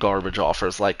 but they were garbage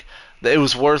offers. Like it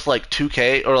was worth like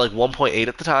 2k or like 1.8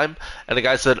 at the time, and the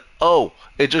guy said, "Oh,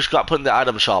 it just got put in the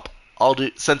item shop. I'll do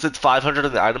since it's 500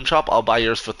 in the item shop. I'll buy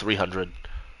yours for 300."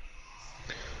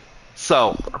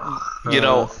 So,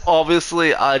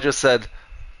 obviously, I just said,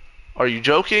 "Are you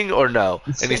joking or no?"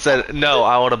 And he said, "No,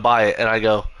 I want to buy it." And I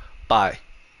go, "Buy."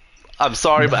 I'm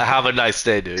sorry, but have a nice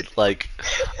day, dude. Like,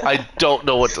 I don't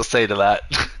know what to say to that.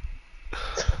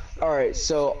 All right,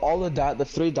 so all the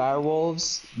three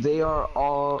direwolves, they are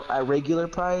all at regular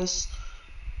price.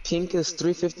 Pink is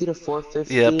 350 to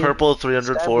 450. Yeah, purple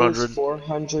 300, Sky 400,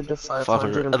 400 to 500,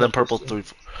 500, and then purple 3.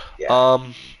 Yeah.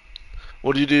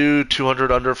 What do you do?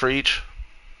 200 under for each?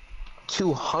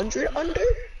 200 under?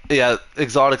 Yeah,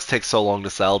 exotics take so long to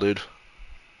sell, dude.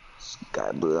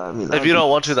 Sky blue. I mean, If you don't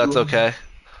want to, that's okay.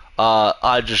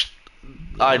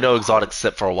 I know exotics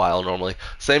sit for a while normally.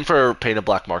 Same for painted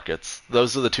black markets.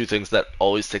 Those are the two things that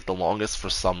always take the longest for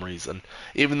some reason.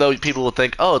 Even though people would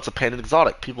think, oh, it's a painted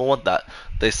exotic, people want that.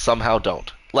 They somehow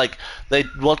don't. Like, they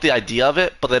want the idea of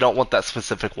it, but they don't want that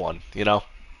specific one, you know?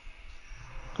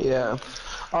 Yeah.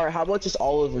 All right. How about just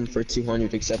all of them for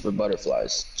 200 except for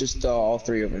butterflies? Just all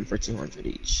three of them for 200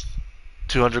 each.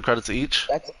 200 credits each?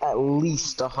 That's at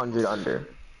least 100 under.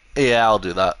 Yeah, I'll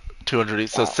do that. 200 each.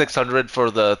 So Wow. 600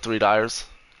 for the 3 dyers?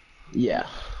 Yeah.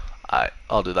 Alright,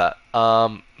 I'll do that.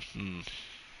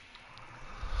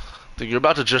 Dude, you're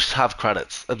about to just have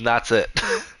credits, and that's it.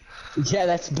 Yeah,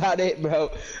 that's about it,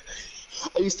 bro.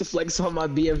 I used to flex on my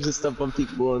BMs and stuff on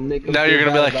people and make them Now feel you're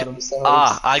gonna be bad like, about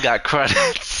themselves. I got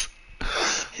credits.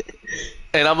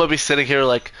 And I'm gonna be sitting here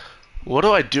like, what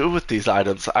do I do with these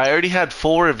items? I already had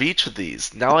 4 of each of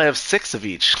these. Now I have 6 of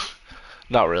each.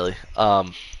 Not really.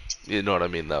 You know what I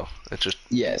mean, though. It's just.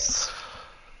 Yes.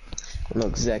 I know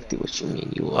exactly what you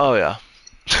mean. You Oh yeah.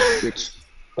 rich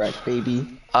rat baby.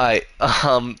 Alright.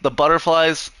 The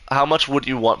butterflies. How much would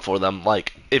you want for them?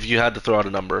 Like, if you had to throw out a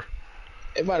number.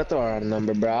 If I had to throw out a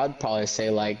number, bro, I'd probably say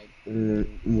like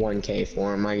 1k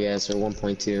for him, I guess, or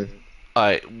 1.2.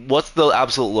 Alright. What's the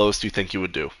absolute lowest you think you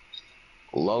would do?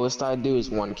 Lowest I'd do is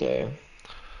 1k.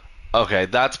 Okay,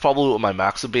 that's probably what my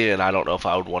max would be, and I don't know if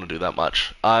I would want to do that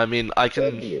much. I mean, I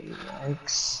That'd can. be a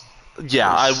max.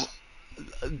 Yeah,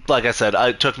 like I said,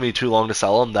 it took me too long to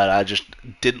sell them that I just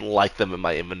didn't like them in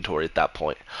my inventory at that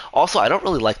point. Also, I don't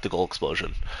really like the gold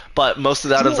explosion, but most of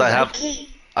the items I have,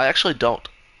 I actually don't.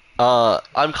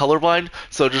 I'm colorblind,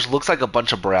 so it just looks like a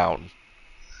bunch of brown.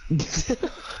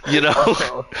 You know,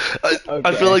 Oh, I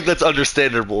okay. feel like that's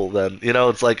understandable. Then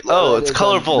it's like, Yeah, oh, that it's is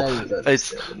colorful. that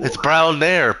is It's understandable. brown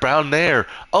there, brown there.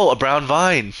 Oh, a brown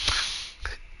vine.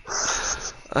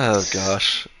 Oh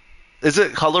gosh, is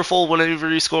it colorful whenever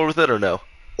you score with it or no?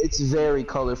 It's very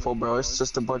colorful, bro. It's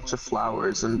just a bunch of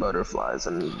flowers and butterflies,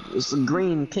 and it's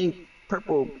green, pink,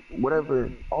 purple,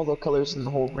 whatever, all the colors in the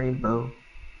whole rainbow.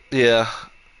 Yeah.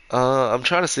 I'm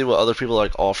trying to see what other people are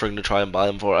like offering to try and buy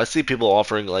them for. I see people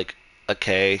offering like a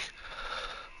K.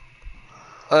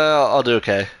 I'll do a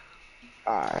K.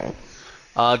 Alright,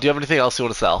 Do you have anything else you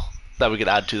want to sell that we could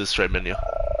add to this trade menu?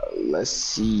 let's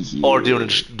see here. Or do you want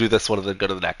to just do this one and then go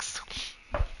to the next?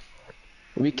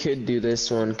 We could do this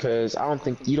one, cause I don't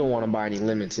think you don't want to buy any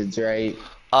limiteds, right?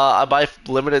 I buy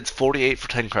limiteds 48 for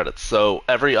 10 credits. So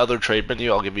every other trade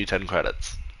menu, I'll give you 10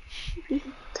 credits.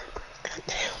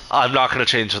 I'm not gonna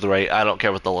change the rate. I don't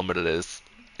care what the limited is.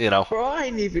 You know. Bro, I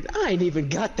ain't even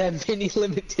got that many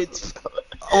limiteds, bro.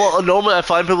 Well, normally I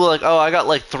find people like, oh, I got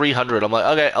like 300. I'm like,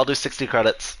 okay, I'll do 60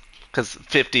 credits, because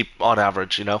 50 on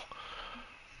average, you know.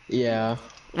 Yeah.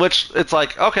 Which it's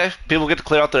like, okay, people get to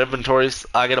clear out their inventories.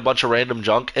 I get a bunch of random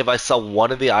junk. If I sell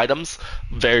one of the items,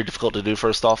 very difficult to do.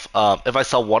 First off, if I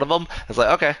sell one of them, it's like,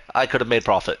 okay, I could have made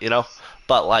profit, you know.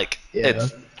 But like, Yeah.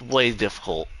 it's way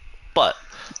difficult. But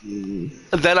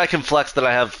then I can flex that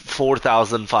I have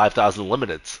 4,000, 5,000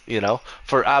 limiteds, you know,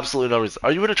 for absolutely no reason.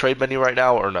 Are you in a trade menu right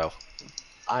now or no?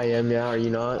 I am, yeah. Are you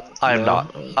not? I am No?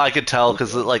 not. I could tell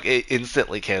because like it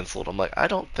instantly canceled. I'm like, I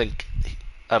think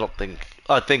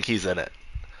he's in it.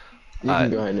 You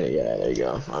can go ahead and yeah, there you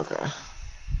go. Okay.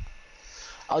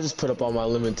 I'll just put up all my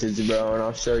limiteds, bro, and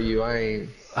I'll show you.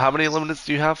 How many limiteds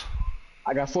do you have?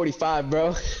 I got 45,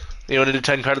 bro. You want to do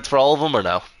 10 credits for all of them or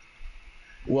no?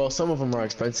 Well, some of them are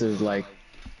expensive, like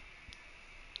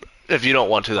If you don't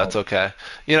want to, that's okay.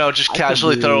 You know, just I could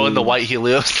casually throw in the do- white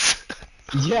Helios.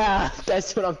 yeah,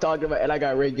 that's what I'm talking about. And I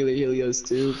got regular Helios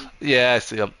too. Yeah, I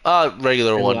see them.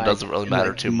 Regular And one like- doesn't really and matter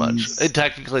like too much. these. It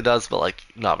technically does, but like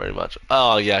not very much.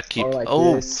 Oh yeah, keep. Or like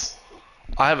Oh, this.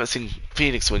 I haven't seen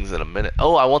Phoenix Wings in a minute.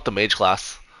 Oh, I want the mage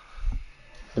class.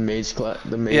 The mage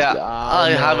the mage Yeah, ah, I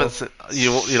no. haven't.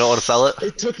 You don't want to sell it?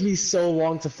 It took me so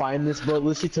long to find this, bro. It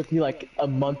literally took me like a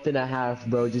month and a half,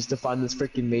 bro, just to find this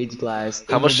freaking mage glass.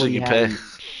 How much did Nobody you had pay? it.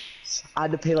 I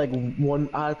had to pay like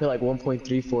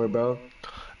 1.3 for it, bro.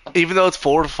 Even though it's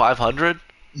 400 to 500.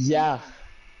 Yeah,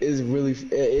 it's really.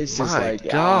 It's just My like,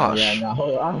 gosh. yeah,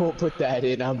 no, I won't put that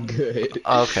in. I'm good.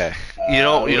 Okay. You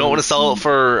don't let want me to sell it see.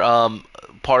 for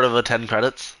part of a 10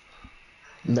 credits?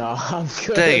 No, I'm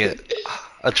good. Dang it.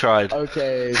 I tried.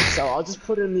 Okay, so I'll just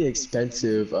put in the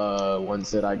expensive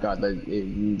ones that I got that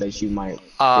you might.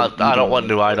 I you don't want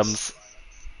know. new items.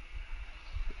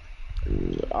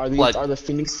 Are these like- are the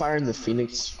Phoenix Fire and the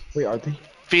Phoenix? Wait, are they?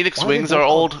 Phoenix Why Wings they are both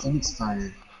old. called Phoenix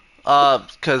Fire.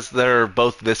 Because they're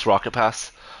both this Rocket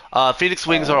Pass. Phoenix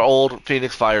Wings are old.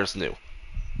 Phoenix Fire's new.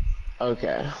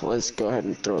 Okay, let's go ahead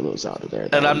and throw those out of there.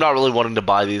 And then. I'm not really wanting to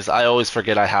buy these. I always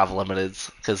forget I have limiteds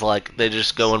because like they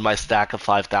just go in my stack of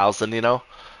 5,000. You know.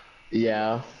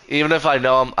 Yeah. Even if I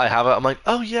know I have it, I'm like,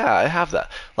 oh yeah, I have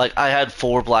that. Like I had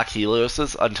 4 black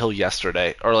Helioses until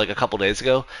yesterday, or like a couple days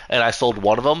ago, and I sold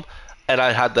one of them, and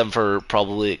I had them for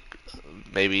probably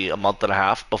maybe a month and a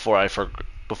half before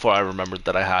I remembered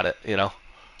that I had it. You know.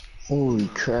 Holy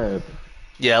crap.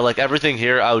 Yeah, like everything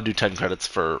here, I would do 10 credits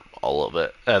for all of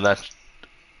it, and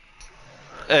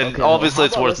Okay, obviously well,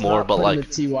 it's how about worth let's more, not but put in like,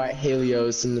 the T-White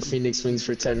Helios and the Phoenix Wings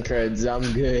for 10 creds.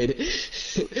 I'm good.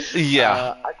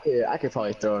 yeah. I could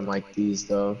probably throw in like these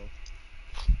though.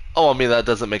 Oh, I mean that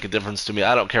doesn't make a difference to me.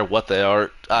 I don't care what they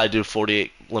are. I do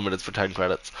 48 limiteds for 10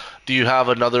 credits. Do you have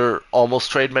another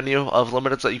almost trade menu of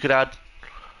limiteds that you could add?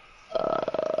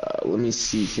 Let me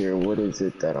see here. What is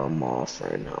it that I'm off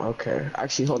right now? Okay.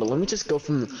 Actually, hold on. Let me just go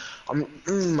from.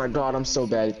 My God, I'm so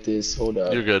bad at this. Hold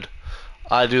up. You're good.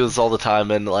 I do this all the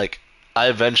time, and like, I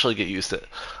eventually get used to it.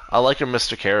 I like your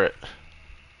Mr. Carrot.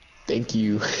 Thank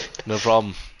you. No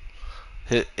problem.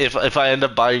 If I end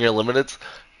up buying your limiteds,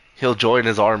 he'll join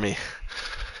his army.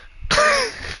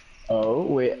 Oh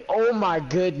wait. Oh my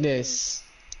goodness.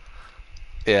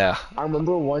 Yeah. I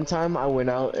remember one time I went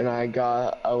out and I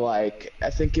got I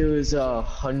think it was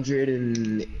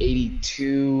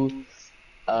 182.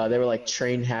 They were like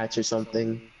train hats or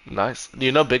something. Nice. Do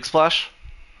you know Big Splash?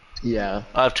 Yeah.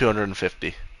 I have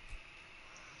 250.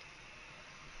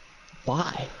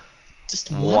 Why?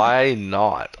 Just Why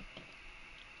not?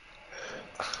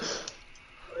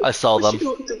 I sell them.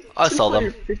 I sell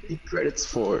them. 250 credits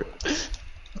for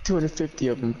 250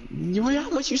 of them. How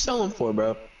much you sell them for,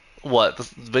 bro? What?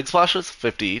 The Big Splashes?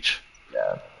 50 each.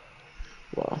 Yeah.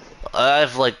 Wow. I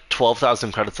have like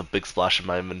 12,000 credits of Big Splash in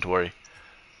my inventory.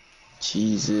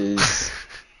 Jesus.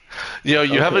 You know,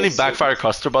 you have Okay, any so- Backfire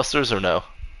Cluster Busters or no?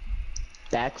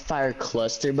 Backfire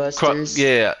Cluster Busters.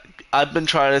 Yeah, I've been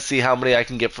trying to see how many I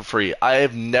can get for free. I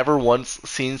have never once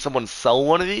seen someone sell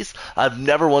one of these. I've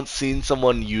never once seen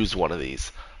someone use one of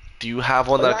these. Do you have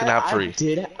one that I can have free?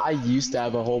 I used to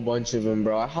have a whole bunch of them,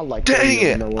 bro. I had like Dang 30 of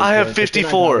it! them at one I have point, but then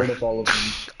I got 54. rid of all of them.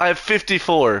 I have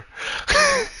 54.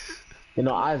 You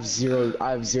know, I have zero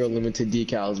limited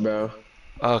decals, bro.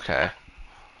 Okay.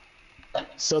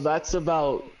 So that's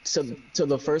about so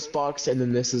the first box, and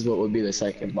then this is what would be the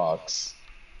second box.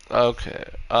 Okay.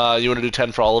 You want to do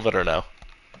 10 for all of it or no?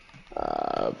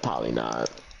 Probably not.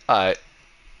 Alright.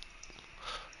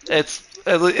 It's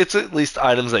at least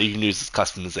items that you can use as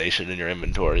customization in your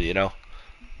inventory, you know?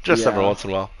 Just every Yeah. once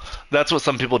in a while. That's what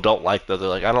some people don't like, though. They're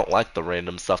like, I don't like the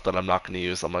random stuff that I'm not going to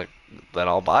use. I'm like, then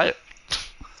I'll buy it.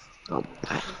 Um,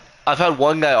 I've had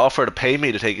one guy offer to pay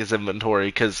me to take his inventory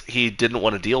because he didn't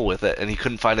want to deal with it and he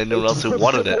couldn't find anyone else who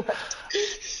wanted it.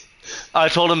 I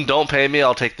told him, don't pay me,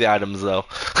 I'll take the items though.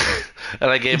 And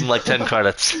I gave him like 10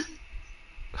 credits.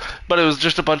 But it was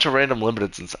just a bunch of random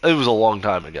limiteds and stuff. It was a long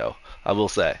time ago, I will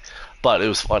say. But it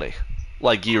was funny.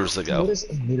 Like years What ago. does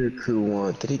Emitter Crew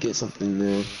want? Did he get something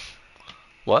new?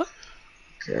 What?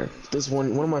 Okay. This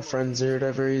one of my friends or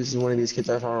whatever, he's one of these kids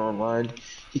I found online.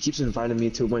 He keeps inviting me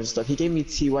to a bunch of stuff. He gave me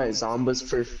T.Y. Zombas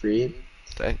for free.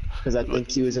 Dang. Because I think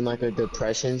he was in like a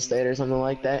depression state or something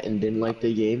like that and didn't like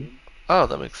the game. Oh,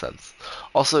 that makes sense.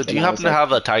 Also, do And you I happen was to like-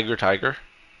 have a Tiger?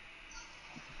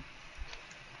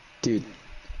 Dude,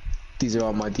 these are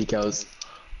all my decals.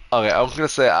 Okay, I was gonna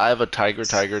say I have a Tiger.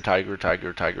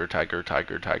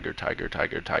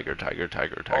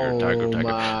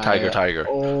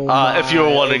 Oh my. If you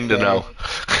were wanting to okay. know.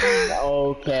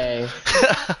 Okay.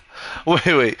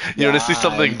 Wait. You want to see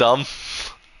something dumb?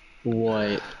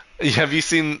 What? Have you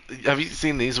seen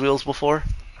these wheels before?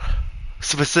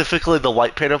 Specifically the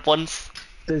white paint up ones?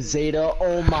 The Zeta,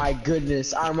 oh my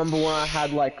goodness. I remember when I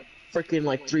had like freaking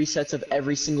like 3 sets of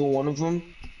every single one of them.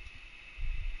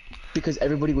 Because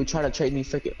everybody would try to trade me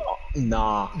freaking. Oh,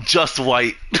 nah. Just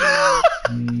white.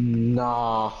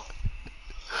 Nah.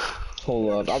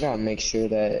 Hold up. I gotta make sure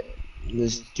that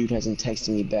this dude hasn't texted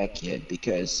me back yet.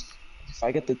 Because if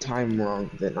I get the time wrong,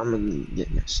 then I'm gonna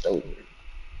get messed over.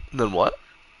 Then what?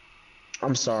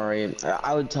 I'm sorry.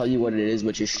 I would tell you what it is,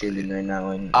 but you're streaming right now,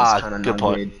 and it's kind of Good not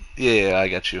point. good. Yeah, I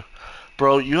get you.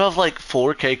 Bro, you have like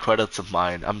 4K credits of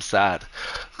mine. I'm sad.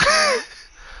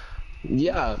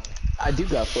 Yeah, I do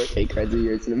got 4K credits a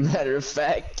year, as a matter of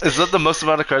fact. Is that the most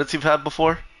amount of credits you've had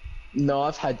before? No,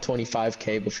 I've had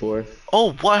 25K before.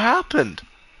 Oh, what happened?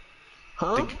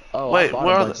 Huh? Oh, wait, I bought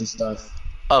where a are bunch of stuff.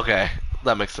 Okay,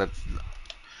 that makes sense.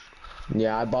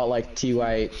 Yeah, I bought like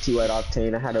T-White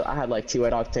Octane. I had like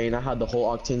T-White Octane. I had the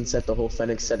whole Octane set, the whole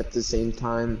Fennec set at the same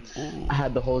time. I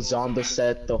had the whole Zomba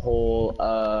set, the whole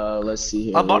let's see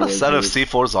here. I bought a where set of is it?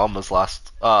 C4 Zombies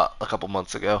a couple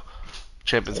months ago.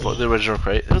 Champions for the original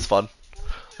crate. It was fun.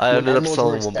 I When ended up Emeralds were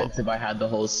selling one. expensive, I had the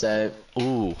whole set.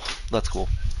 Ooh, that's cool.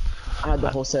 I had the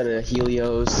whole set of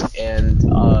Helios and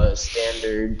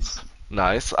standards.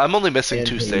 Nice. I'm only missing And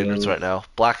 2 standards Halo. right now.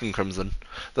 Black and Crimson.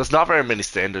 There's not very many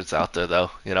standards out there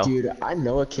though, you know? Dude, I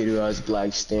know a kid who has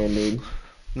black standard.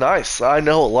 Nice. I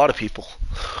know a lot of people.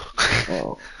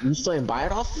 Oh, you still ain't buy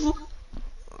it off of him?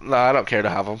 Nah, I don't care to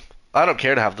have them. I don't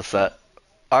care to have the set.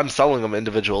 I'm selling them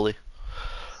individually.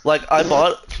 Like, I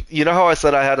bought... You know how I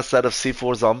said I had a set of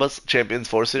C4 Zombies, Champions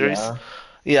 4 series? Yeah.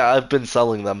 Yeah, I've been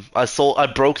selling them. I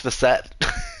broke the set.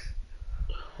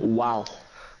 Wow.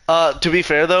 To be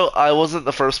fair though, I wasn't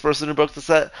the first person who broke the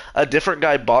set. A different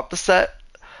guy bought the set,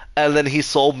 and then he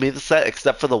sold me the set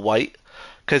except for the white,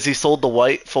 because he sold the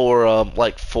white for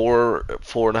like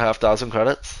 4,500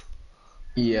 credits.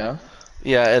 Yeah.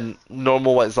 Yeah, and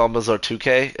normal white zombies are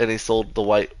 2K, and he sold the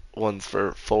white ones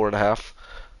for 4.5.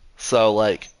 So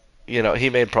like, you know,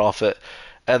 he made profit.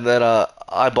 And then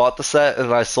I bought the set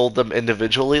and I sold them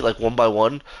individually, like one by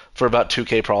one, for about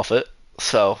 2K profit.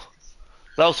 So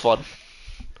that was fun.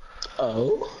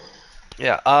 Oh.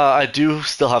 Yeah, I do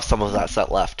still have some of that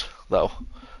set left, though.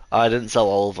 I didn't sell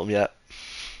all of them yet.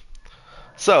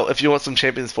 So, if you want some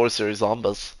Champions 4 Series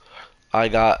Zombies, I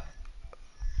got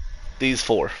these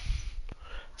 4.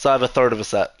 So I have a third of a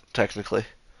set, technically.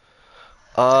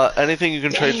 Anything you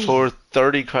can trade for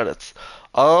 30 credits.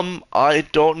 I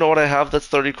don't know what I have that's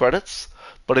 30 credits,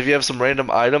 but if you have some random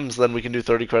items, then we can do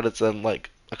 30 credits and, like,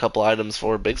 a couple items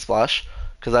for Big Splash,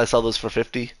 because I sell those for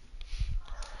 50.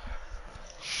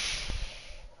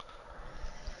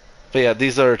 But yeah,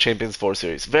 these are Champions 4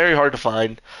 series. Very hard to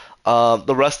find.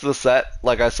 The rest of the set,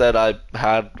 like I said, I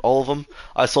had all of them.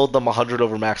 I sold them 100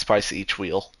 over max price each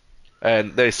wheel.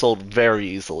 And they sold very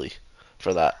easily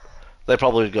for that. They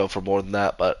probably would go for more than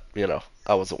that, but, you know,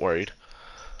 I wasn't worried.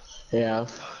 Yeah.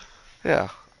 Yeah.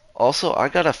 Also, I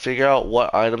gotta figure out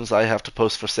what items I have to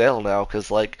post for sale now,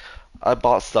 because, like, I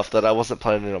bought stuff that I wasn't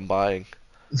planning on buying.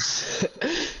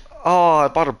 Oh, I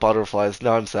bought a butterflies.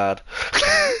 Now I'm sad.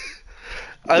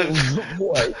 I,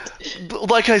 What?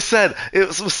 like I said,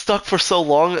 was stuck for so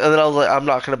long, and then I was like, I'm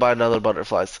not gonna buy another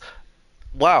butterflies.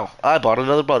 Wow, I bought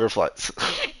another butterflies.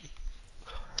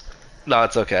 No,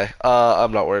 it's okay.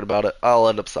 I'm not worried about it. I'll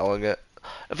end up selling it.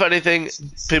 If anything,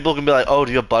 people can be like, "Oh,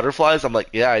 do you have butterflies?" I'm like,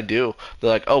 "Yeah, I do." They're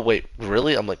like, "Oh, wait,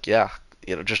 really?" I'm like, "Yeah."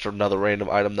 You know, just another random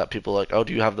item that people are like, "Oh,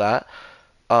 do you have that?"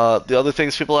 The other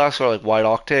things people ask are like white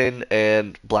octane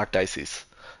and black dices.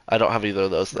 I don't have either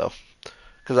of those though,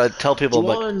 because I tell Do people you I'm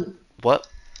like, want "What?"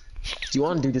 do you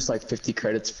want to do just like 50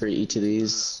 credits for each of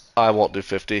these? I won't do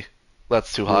 50.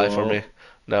 That's too You high for me. won't?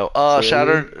 No.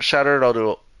 Really? Shattered. I'll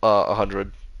do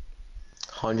 100.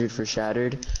 100 for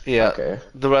Shattered? Yeah. Okay.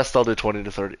 The rest I'll do 20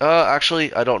 to 30.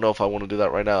 Actually, I don't know if I want to do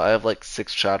that right now. I have like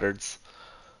 6 shattereds.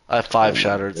 I have Oh five my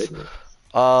shattereds. goodness.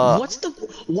 Uh, What's the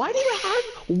why do you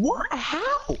have what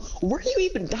how? Where do you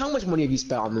even how much money have you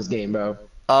spent on this game, bro?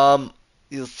 um,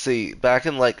 let's see. Back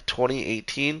in like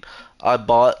 2018, I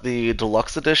bought the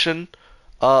deluxe edition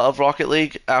of Rocket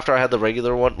League after I had the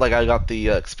regular one. Like I got the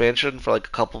expansion for like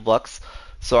a couple bucks,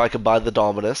 so I could buy the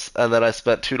Dominus, and then I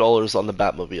spent $2 on the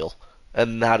Batmobile,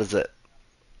 and that is it.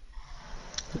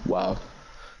 Wow.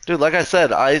 Dude, like I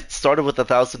said, I started with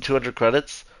 1,200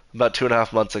 credits about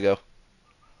 2.5 months ago.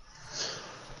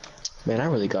 Man, I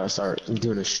really gotta start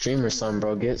doing a stream or something,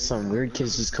 bro. Get some weird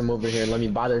kids just come over here and let me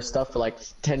buy their stuff for like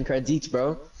 10 creds each,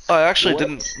 bro. I actually What?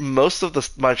 didn't. Most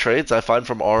of my trades I find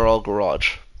from RL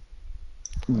Garage.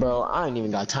 Bro, I ain't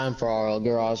even got time for RL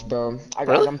Garage, bro.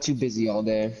 Really? I'm too busy all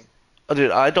day. Oh,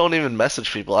 dude, I don't even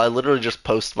message people. I literally just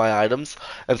post my items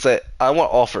and say I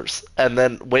want offers, and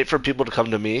then wait for people to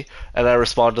come to me, and I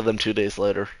respond to them 2 days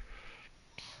later.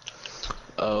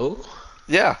 Oh?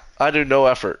 Yeah, I do no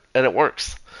effort, and it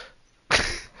works.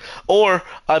 Or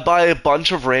I buy a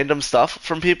bunch of random stuff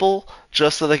from people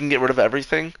just so they can get rid of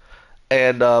everything,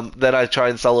 and then I try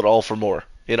and sell it all for more.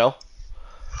 You know?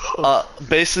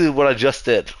 Basically what I just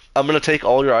did. I'm gonna take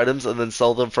all your items and then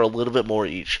sell them for a little bit more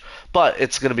each. But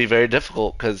it's gonna be very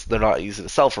difficult because they're not easy to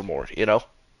sell for more, you know?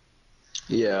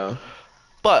 Yeah.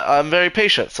 But I'm very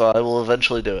patient, so I will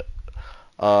eventually do it.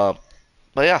 Uh,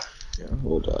 but yeah, Yeah,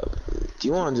 hold up. Do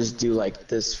you want to just do like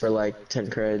this for like 10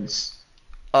 creds?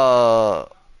 uh,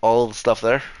 all the stuff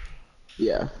there.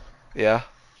 Yeah. Yeah,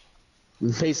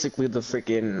 Basically, the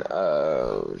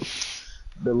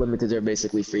limiteds are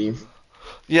basically free.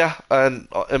 yeah, and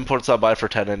imports I buy for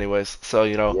 10 anyways. So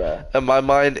Yeah. in my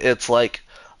mind, it's like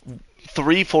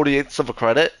 3/48 of a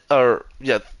credit, or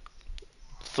yeah,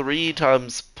 3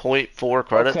 times 0.4 Okay,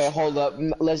 credits, hold up.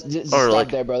 Let's just or stop like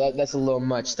there, bro. That's a little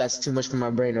much. That's too much for my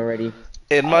brain already.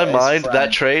 in my It's mind, that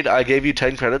fried. trade, I gave you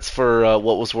 10 credits for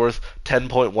what was worth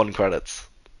 10.1 credits.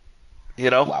 You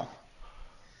know? Wow.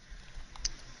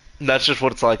 And that's just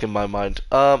what it's like in my mind.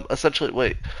 Essentially,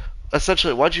 wait.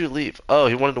 Essentially, why'd you leave? Oh,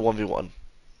 he wanted to 1v1.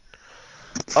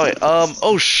 Okay,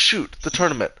 oh shoot, the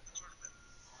tournament.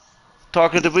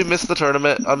 Taka, did we miss the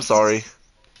tournament? I'm sorry.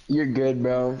 You're good,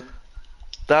 bro.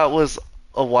 That was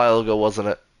a while ago, wasn't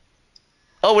it?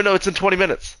 Oh, wait, no, it's in 20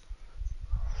 minutes.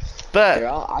 Here, Bet.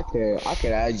 I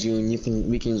could add you, and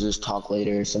we can just talk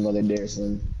later, some other day or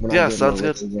something when I Yeah, get more sounds good.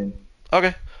 wits again.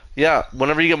 Okay. Yeah,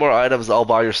 whenever you get more items, I'll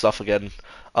buy your stuff again.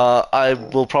 I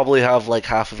will probably have like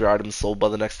half of your items sold by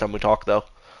the next time we talk, though.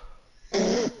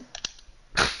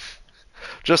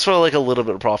 Just for like a little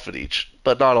bit of profit each,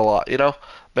 but not a lot, you know?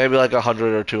 Maybe like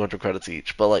 100 or 200 credits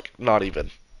each, but like not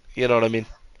even. You know what I mean?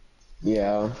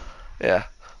 Yeah. Yeah.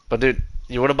 But dude,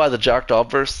 you want to buy the Jack Dobb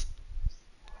verse?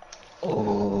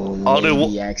 Oh, I'll do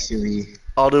maybe actually.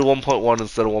 I'll do 1.1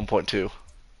 instead of 1.2.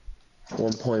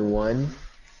 1.1.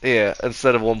 Yeah,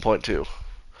 instead of 1.2.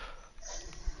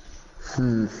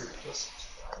 Hmm.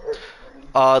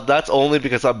 That's only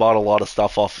because I bought a lot of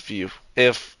stuff off of you.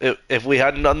 If we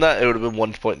hadn't done that, it would have been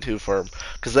 1.2 firm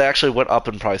because they actually went up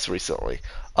in price recently.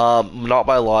 Not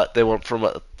by a lot. They went from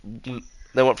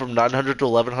 900 to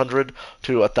 1100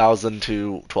 to 1000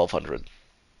 to 1200.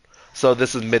 So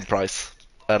this is mid price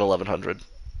at 1100.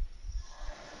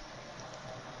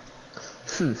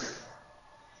 Hmm.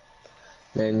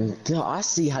 And I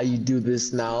see how you do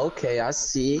this now. Okay, I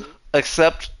see.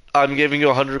 Except I'm giving you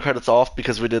 100 credits off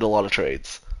because we did a lot of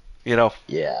trades. You know,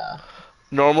 Yeah.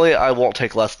 normally I won't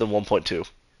take less than 1.2.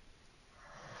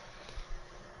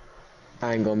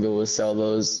 I ain't gonna be able to sell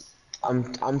those.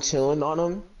 I'm chilling on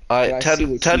them, but Alright, I see 10,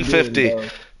 what you're doing 1050. though.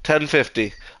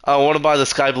 1050. I want to buy the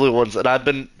sky blue ones, and I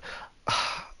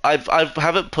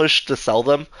haven't pushed to sell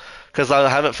them because I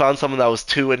haven't found someone that was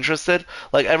too interested.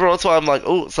 Like every once in a while, I'm like,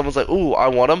 oh, someone's like, oh, I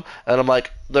want them, and I'm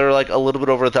like, they're like a little bit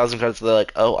over 1,000 credits. So they're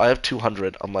like, oh, I have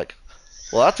 200. I'm like,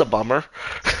 well, that's a bummer.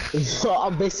 So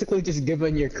I'm basically just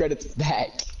giving your credits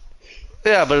back.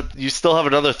 Yeah, but you still have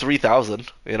another 3,000.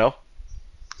 You know,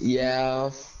 Yeah.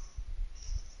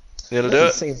 you gonna At do the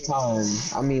it? same time,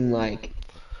 I mean, like,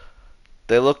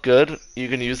 They look good. You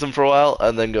can use them for a while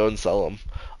and then go and sell them.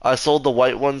 I sold the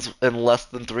white ones in less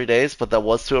than 3 days, but that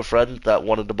was to a friend that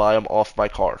wanted to buy them off my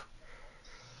car.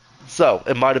 So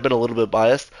it might have been a little bit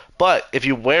biased, but if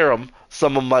you wear them,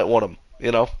 someone might want them.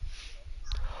 You know.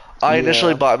 I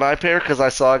initially yeah. bought my pair because I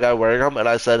saw a guy wearing them, and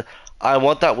I said, I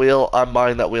want that wheel. I'm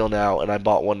buying that wheel now, and I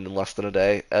bought one in less than a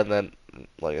day. And then,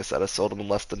 like I said, I sold them in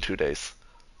less than 2 days.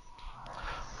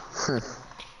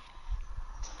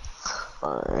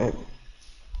 Alright.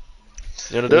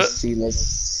 You gonna do Let's it? see, let's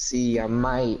see. I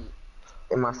might.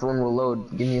 And my phone will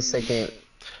load. Give me a second.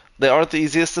 They aren't the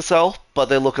easiest to sell, but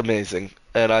they look amazing,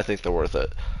 and I think they're worth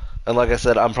it. And like I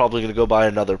said, I'm probably gonna go buy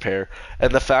another pair.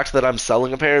 And the fact that I'm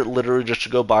selling a pair, literally just to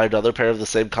go buy another pair of the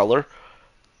same color,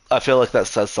 I feel like that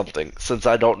says something, since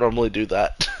I don't normally do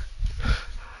that.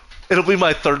 It'll be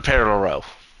my third pair in a row.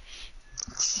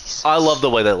 I love the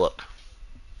way they look.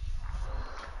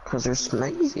 Because they're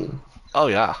snazzy. Oh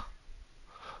yeah.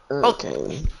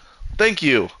 Okay. Thank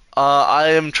you.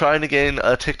 I am trying to gain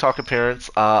a TikTok appearance.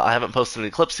 I haven't posted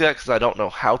any clips yet because I don't know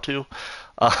how to.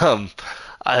 I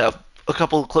have a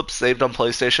couple of clips saved on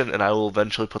PlayStation, and I will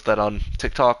eventually put that on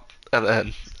TikTok. And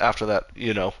then after that,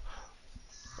 you know,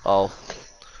 I'll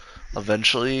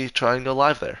eventually try and go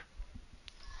live there.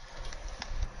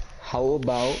 How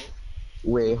about.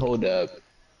 Wait, hold up.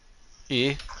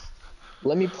 E?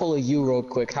 Let me pull a U real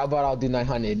quick. How about I'll do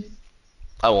 900?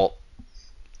 I won't.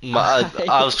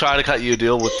 I was trying to cut you a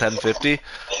deal with 1050.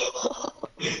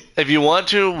 If you want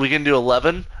to, we can do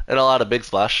 11, and I'll add a big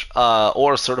splash,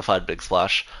 or a certified big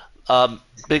splash.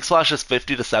 Big splash is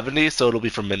 50 to 70, so it'll be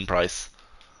for min price.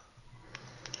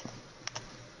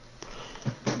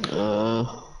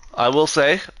 I will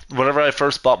say, whenever I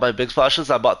first bought my big splashes,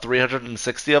 I bought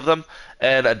 360 of them,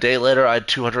 and a day later I had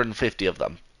 250 of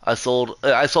them. I sold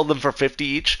them for 50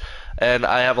 each, and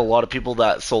I have a lot of people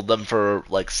that sold them for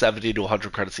like 70 to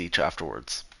 100 credits each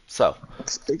afterwards. So,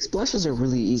 Big splashes are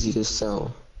really easy to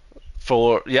sell.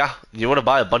 you want to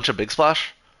buy a bunch of big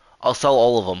splash? I'll sell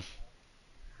all of them.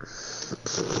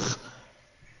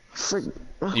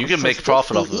 You can make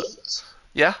profit off of it.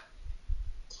 Yeah?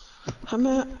 I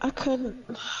mean, I couldn't.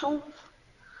 How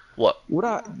What? would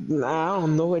I? Nah, I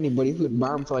don't know anybody who would buy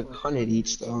them for like 100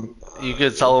 each, though. You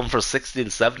could sell them for 60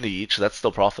 to 70 each. That's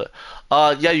still profit.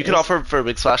 Yeah, you can offer for a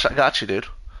big splash. I got you, dude.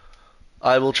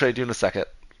 I will trade you in a second,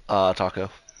 Taco.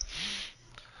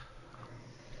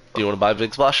 Do you want to buy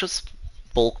big splashes?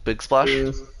 Bulk big splash?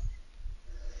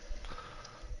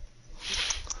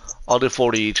 I'll do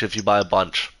 40 each if you buy a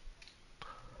bunch.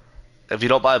 If you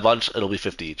don't buy a bunch, it'll be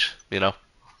 50 each, you know?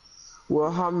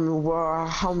 Well,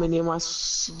 how many am I?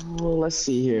 Well, let's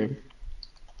see here.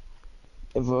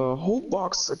 If a whole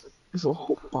box,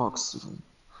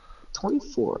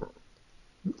 24.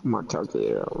 My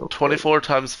calculator out. 24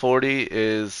 times 40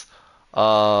 is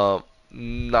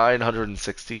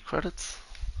 960 credits.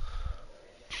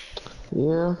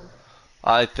 Yeah.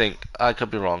 I think. I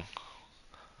could be wrong.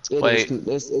 Wait.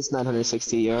 It's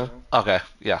 960, yeah. Okay,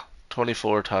 yeah.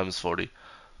 24 times 40.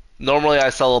 Normally I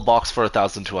sell a box for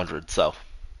 1,200, so.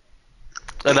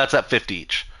 And that's at 50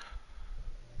 each.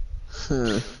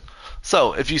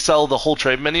 So, if you sell the whole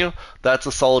trade menu, that's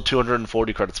a solid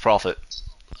 240 credits profit.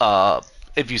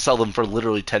 If you sell them for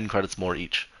literally 10 credits more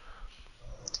each.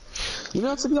 You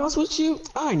know, to be honest with you,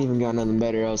 I ain't even got nothing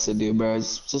better else to do, bro.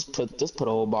 Just put a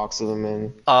whole box of them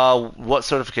in. What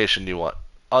certification do you want?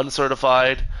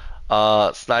 Uncertified,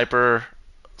 sniper,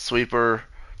 sweeper,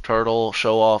 turtle,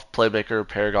 show off, playmaker,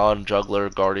 paragon, juggler,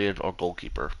 guardian, or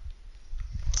goalkeeper.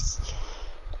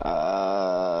 You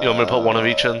want me to put one of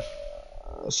each in?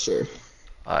 Sure.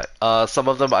 Alright. Some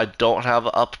of them I don't have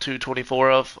up to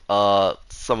 24 of.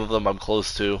 Some of them I'm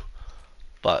close to,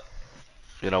 but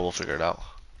we'll figure it out.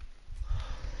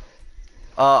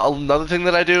 Another thing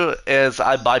that I do is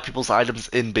I buy people's items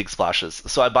in big splashes.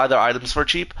 So I buy their items for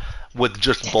cheap with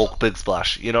just bulk big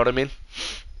splash. You know what I mean?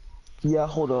 Yeah,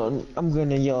 hold on. I'm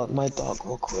gonna yell at my dog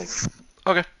real quick.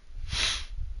 Okay.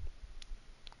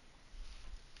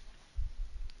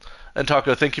 And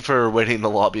Taco, thank you for waiting in the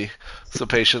lobby so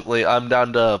patiently. I'm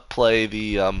down to play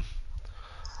the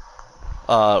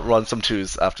run some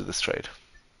twos after this trade.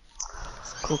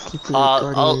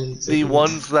 The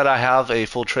ones that I have a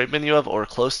full trade menu of or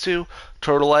close to: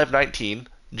 Turtle I have 19,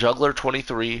 Juggler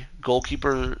 23,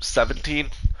 Goalkeeper 17,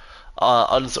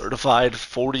 Uncertified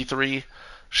 43,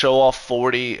 Show Off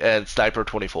 40, and Sniper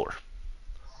 24.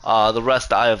 The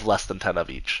rest I have less than 10 of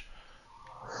each.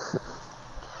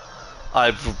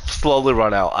 I've slowly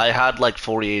run out. I had like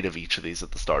 48 of each of these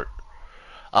at the start.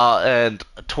 And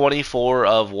 24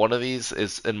 of one of these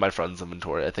is in my friend's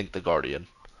inventory. I think the Guardian.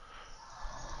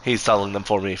 He's selling them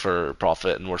for me for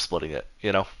profit, and we're splitting it,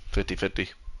 50-50.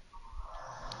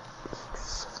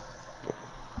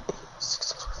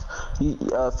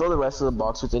 Fill the rest of the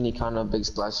box with any kind of big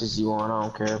splashes you want. I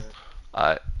don't care.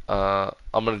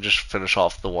 I'm gonna just finish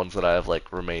off the ones that I have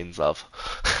like remains of.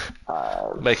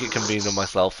 Make it convenient to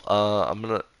myself.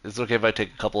 Is it okay if I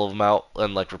take a couple of them out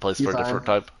and like replace for a different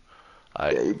type?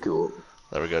 Yeah, you're cool.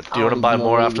 There we go. Do you want to buy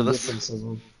more after this?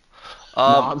 No,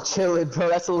 I'm chilling, bro.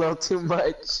 That's a little too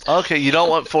much. Okay, you don't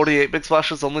want 48 big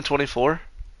splashes, only 24?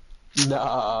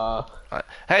 Nah.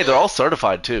 Hey, they're all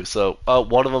certified too, so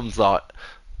one of them's not.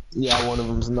 Yeah, one of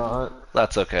them's not.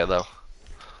 That's okay though.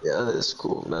 Yeah, that's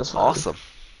cool. That's fine. Awesome.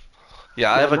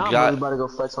 Yeah, I have a guy. I'm really about to go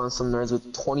flex on some nerds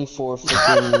with 24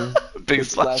 freaking big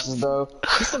splashes, bro.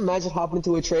 Just imagine hopping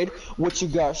into a trade. What you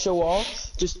got? Show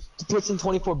off. Just puts in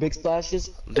 24 big splashes.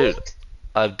 Dude,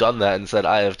 I've done that and said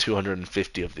I have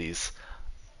 250 of these.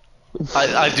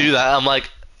 I do that. I'm like,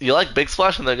 you like big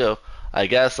splash? And they go, I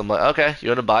guess. I'm like, okay, you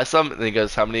want to buy some? And he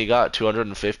goes, how many you got?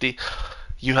 250.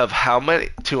 You have how many?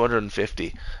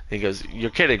 250. He goes, you're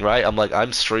kidding, right? I'm like,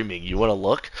 I'm streaming. You want to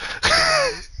look?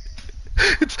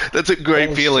 That's a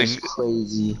great feeling.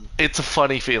 Crazy. It's a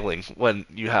funny feeling when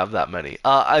you have that many.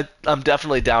 I'm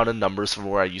definitely down in numbers from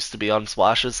where I used to be on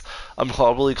splashes. I'm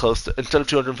probably close to, instead of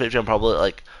 250, I'm probably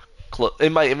like,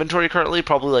 in my inventory currently,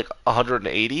 probably like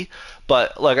 180.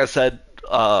 But like I said,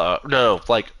 no,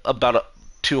 like about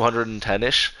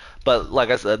 210-ish. But like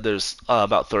I said, there's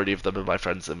about 30 of them in my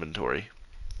friend's inventory.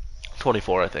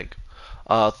 24, I think.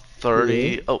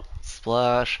 30. Oh,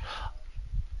 splash.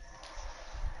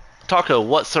 Taco,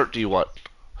 what cert do you want?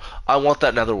 I want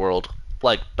that Netherworld,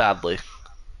 like, badly.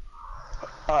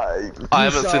 I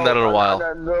haven't seen that in a while.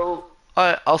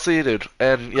 Alright, I'll see you, dude.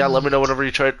 And yeah, let me know whenever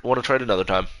you want to trade another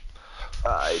time.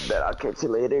 I bet I'll catch you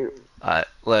later. Alright,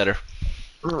 later.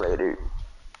 Later.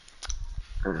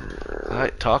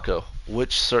 Alright, Taco,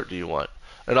 which cert do you want?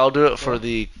 And I'll do it for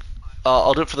the,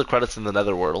 credits in the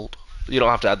Netherworld. You don't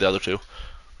have to add the other two.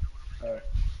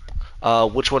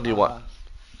 Alright. Which one do you want?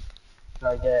 Can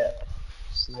I get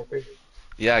Sniper?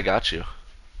 Yeah, I got you.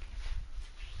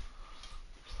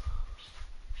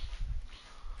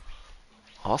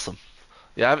 Awesome.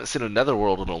 Yeah, I haven't seen a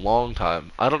Netherworld in a long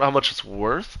time. I don't know how much it's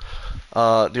worth. Do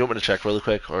you want me to check really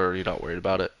quick, or are you not worried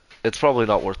about it? It's probably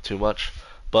not worth too much,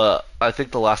 but I think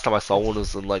the last time I saw one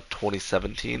was in like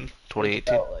 2017,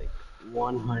 2018. About like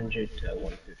 100 to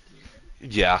 150.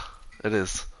 Yeah, it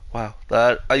is. Wow.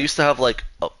 That I used to have like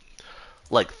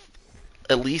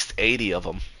at least 80 of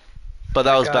them. But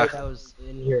that was back. That was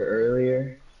in here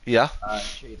earlier. Yeah. I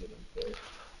traded him for it.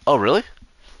 Oh, really?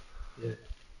 Yeah.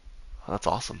 That's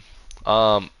awesome.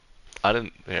 I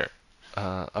didn't here.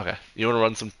 Okay. You want to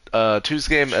run some twos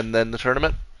game and then the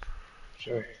tournament?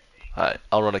 Sure. Alright,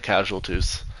 I'll run a casual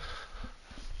twos.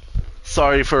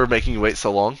 Sorry for making you wait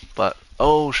so long, but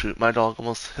oh shoot, my dog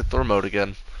almost hit the remote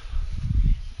again.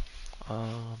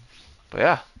 But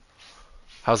yeah.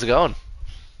 How's it going?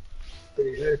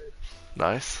 Pretty good.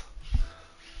 Nice.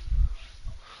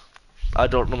 I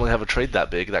don't normally have a trade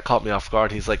that big. That caught me off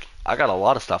guard. He's like, I got a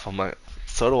lot of stuff. I'm like,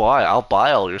 so do I. I'll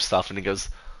buy all your stuff. And he goes,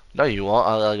 no, you won't.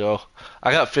 I go,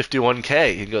 I got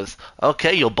 51K. He goes,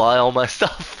 okay, you'll buy all my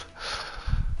stuff.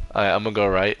 Alright, I'm gonna go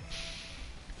right.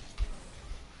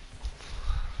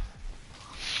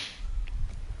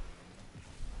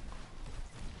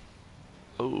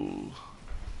 Oh.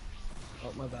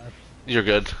 Oh, my bad. You're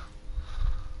good.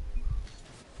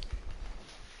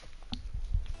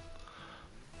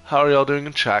 How are y'all doing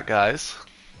in chat, guys?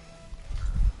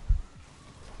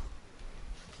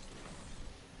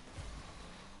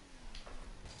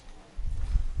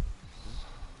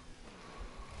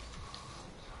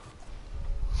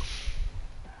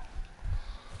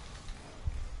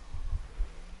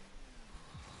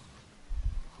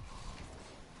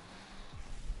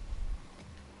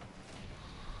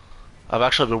 I've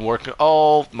actually been working.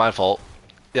 Oh, my fault.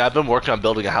 Yeah, I've been working on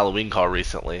building a Halloween car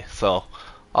recently, so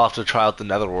I'll have to try out the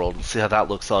Netherworld and see how that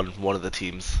looks on one of the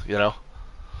teams, you know?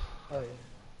 Oh,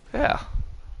 yeah. Yeah.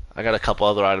 I got a couple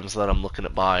other items that I'm looking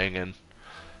at buying, and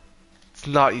it's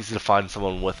not easy to find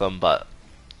someone with them, but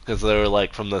because they're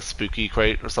like from the Spooky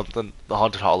crate or something, the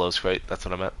Haunted Hollows crate, that's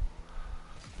what I meant.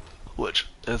 Which,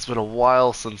 it's been a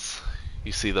while since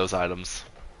you see those items.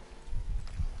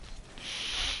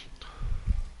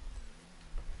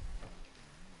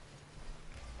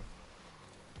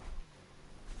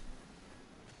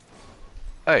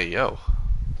 Hey, yo.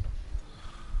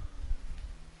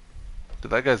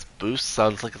 Dude, that guy's boost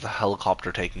sounds like it's a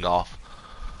helicopter taking off.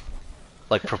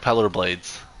 Like propeller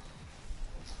blades.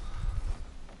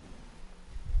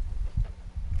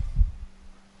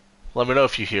 Let me know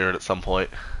if you hear it at some point.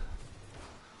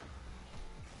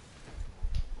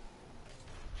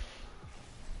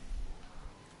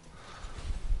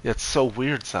 Yeah, it's so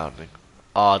weird sounding.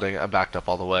 Aw, dang it, I backed up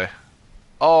all the way.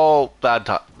 Oh, bad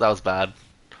time. That was bad.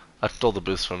 I stole the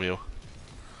boost from you.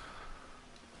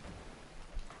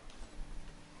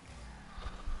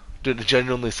 Dude, it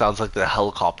genuinely sounds like the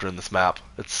helicopter in this map.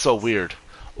 It's so weird.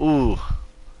 Ooh.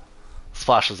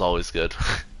 Splash is always good.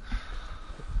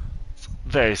 It's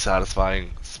very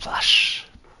satisfying. Splash.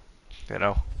 You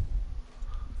know?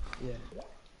 Yeah.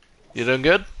 You doing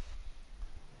good?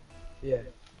 Yeah.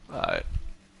 Alright.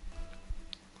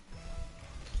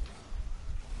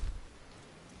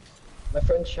 My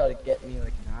friend tried to get me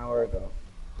like an hour ago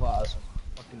while I was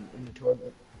fucking in the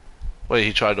tournament. Wait,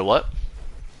 he tried to what?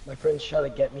 My friend tried to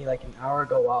get me like an hour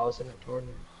ago while I was in a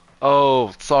tournament.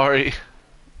 Oh, sorry.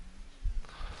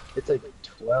 It's like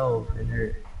 12 and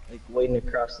they're like waiting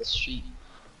across the street.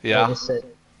 I Yeah? just said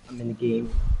I'm in the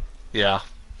game. Yeah.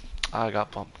 I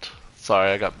got bumped.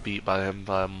 Sorry, I got beat by him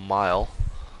by a mile.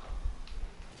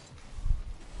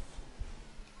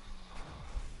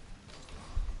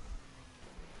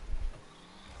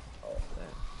 Oh man.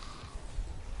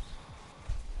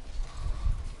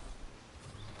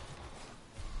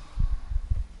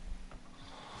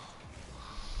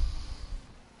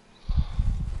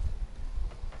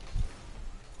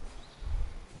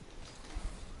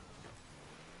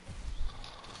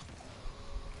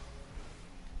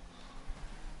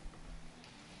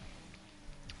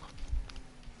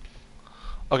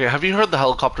 Okay, have you heard the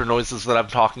helicopter noises that I'm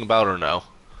talking about or no?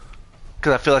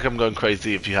 Because I feel like I'm going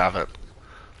crazy if you haven't.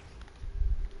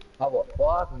 Well,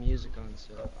 I have music on,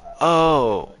 so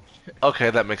Oh, okay,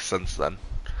 that makes sense then.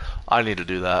 I need to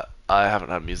do that. I haven't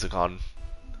had music on.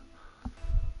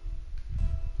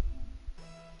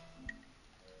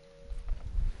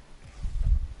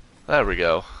 There we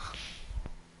go.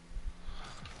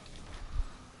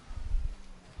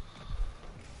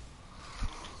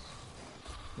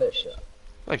 Nice shot.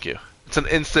 Thank you. It's an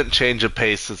instant change of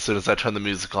pace as soon as I turn the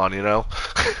music on, you know?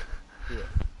 Yeah.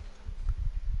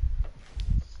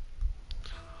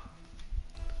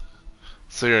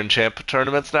 So you're in champ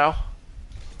tournaments now?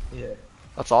 Yeah.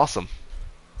 That's awesome.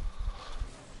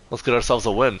 Let's get ourselves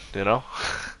a win, you know?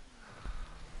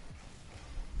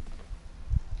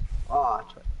 Ah,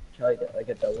 try to get like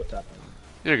a double tap.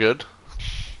 You're good.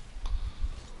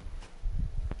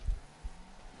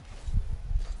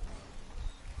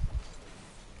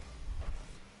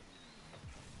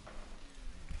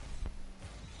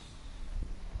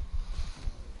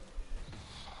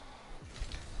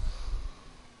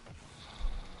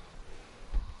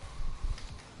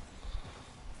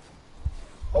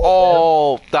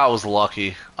 Oh, that was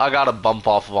lucky. I got a bump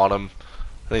off on him,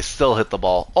 and he still hit the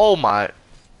ball. Oh my.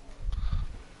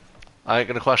 I ain't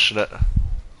gonna question it.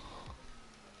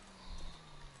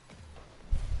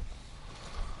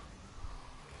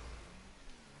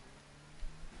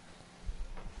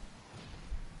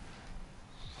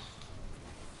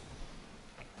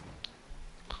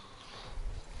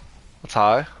 That's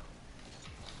high.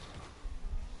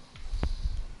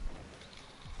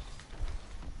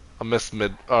 I missed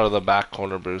mid or the back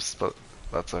corner boost, but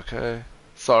that's okay.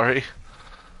 Sorry.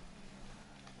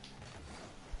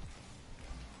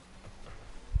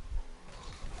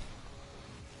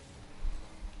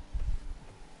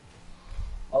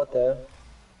 Out there.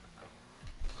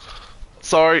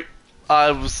 Sorry.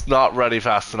 I was not ready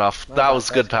fast enough. My That bad, was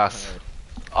a good that's pass. hard.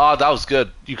 Ah, that was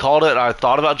good. You called it. I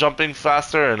thought about jumping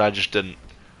faster, and I just didn't.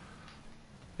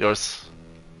 Yours.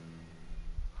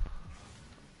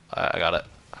 I got it.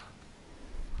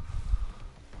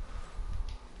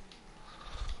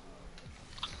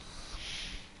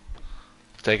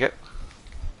 Take it.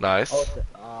 Nice.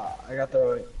 Oh, I got the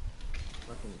right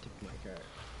fucking tip of my car.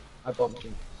 I bumped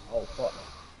him. Oh fuck.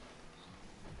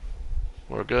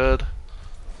 We're good.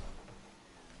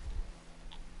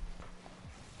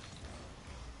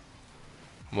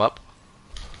 I'm up.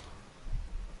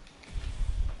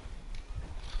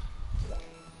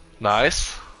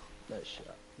 Nice. Nice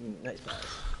shot. Nice pass.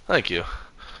 Thank you.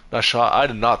 Nice shot. I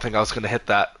did not think I was going to hit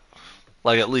that.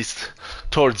 Like, at least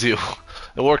towards you.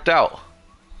 It worked out.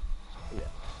 Yeah.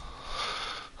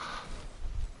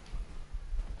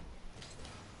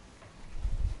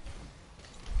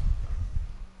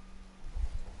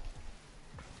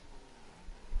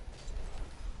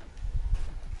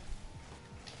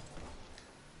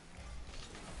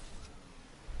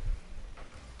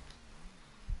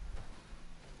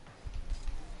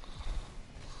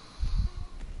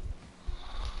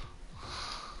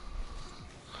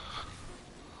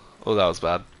 Oh, that was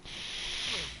bad.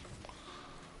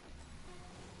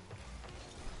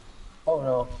 Oh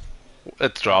no.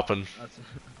 It's dropping. That's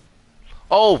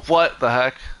Oh, what the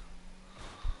heck?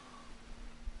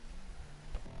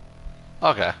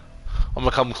 Okay. I'm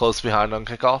gonna come close behind on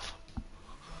kickoff.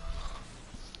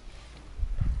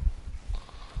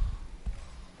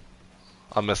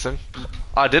 I'm missing.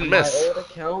 I didn't miss. My old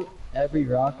account, every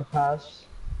rocket pass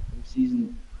from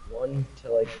season 1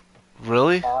 to like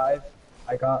Really? 5,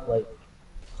 I got like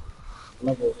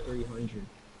level 300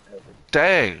 every.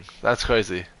 Dang, that's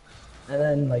crazy. And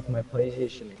then like my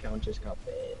PlayStation account just got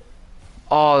banned.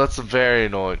 Oh, that's very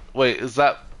annoying. Wait, is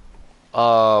that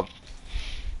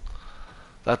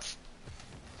that's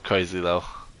crazy though.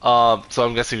 So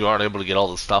I'm guessing you aren't able to get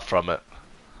all the stuff from it.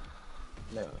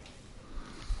 No.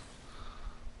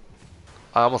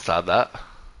 I almost had that.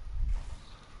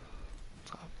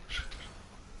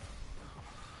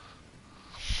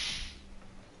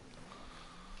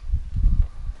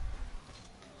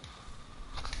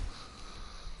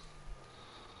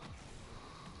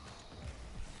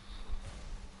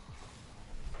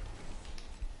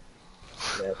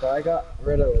 Yeah, but I got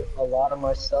rid of a lot of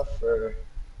my stuff for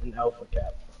an alpha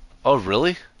cap. Oh,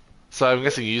 really? So I'm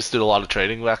guessing you used to do a lot of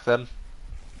trading back then?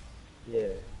 Yeah.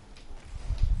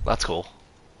 That's cool.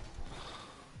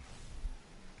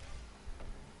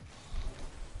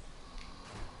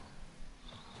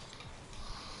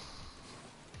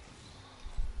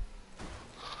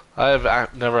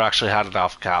 I've never actually had an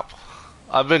alpha cap.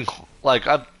 I've been like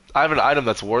I have an item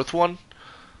that's worth one,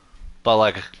 but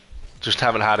like just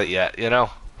haven't had it yet. You know,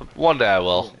 one day I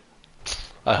will.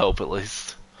 I hope at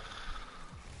least.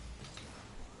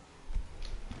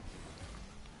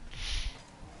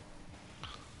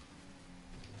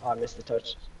 Oh, I missed the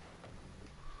touch.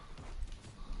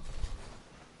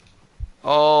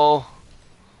 Oh,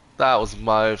 that was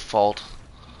my fault.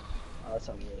 Oh, that's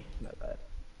on me. My bad.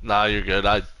 Nah, you're good.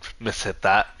 I mishit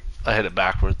that. I hit it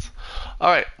backwards.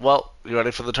 Alright, well, you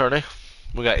ready for the tourney?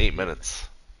 We got 8 minutes.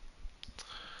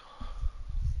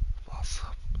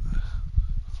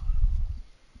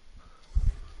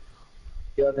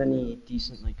 Do you have any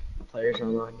decent like players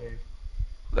online here?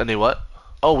 Any what?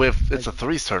 Oh, it's a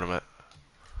threes tournament.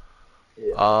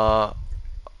 Yeah.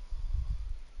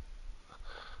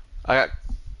 I got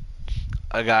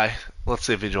a guy. Let's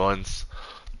see if he joins.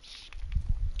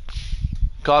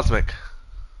 Cosmic.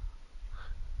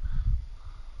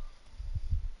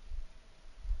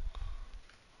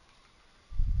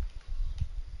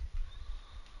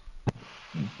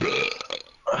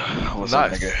 What's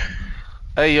up, Nice. nigga?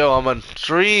 Hey, yo, I'm on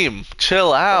stream.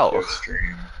 Chill out. Your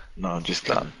stream. No, I'm just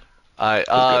kidding. Alright,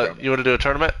 good, you want to do a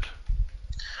tournament?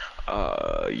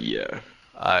 Yeah.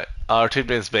 Alright, our team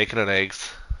name is Bacon and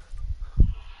Eggs.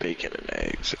 Bacon and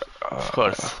eggs. Of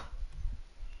course.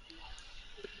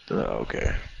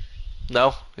 Okay.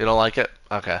 No? You don't like it?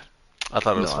 Okay. I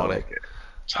thought it was No, I funny. like it.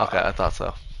 It's Okay, hot. I thought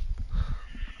so.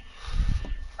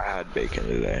 I had bacon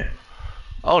today.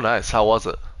 Oh, nice. How was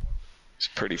it? It's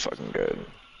pretty fucking good.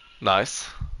 Nice.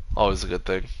 Always a good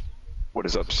thing. What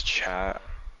is up, chat?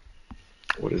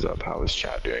 What is up? How is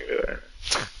chat doing today?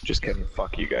 Just kidding.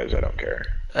 Fuck you guys. I don't care.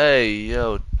 Hey,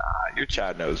 yo, Your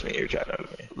chat knows me. Your chat knows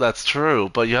me. that's true,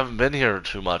 but you haven't been here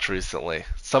too much recently.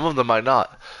 Some of them might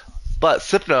not. But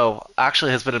Sipno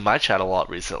actually has been in my chat a lot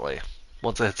recently.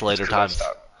 Once it hits later times.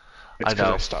 It's I 'cause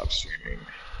know. I stopped streaming.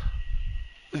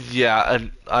 Yeah,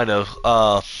 and I know.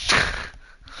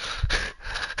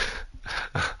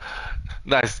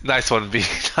 Nice one, B.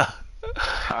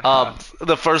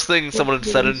 The first thing someone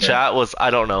said in chat was,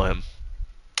 "I don't know him."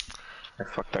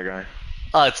 Fuck that guy.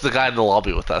 It's the guy in the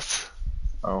lobby with us.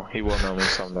 Oh, he will know me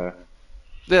someday.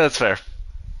 Yeah, that's fair.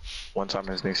 Once I'm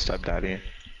his new stepdaddy.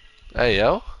 Hey,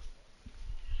 yo.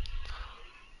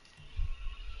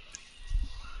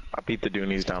 I beat the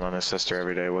Doonies down on his sister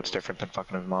every day. What's different than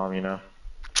fucking his mom, you know?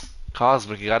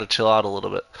 Cosmic, you gotta chill out a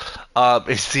little bit.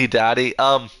 Is he daddy?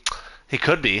 He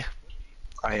could be.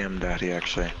 I am daddy,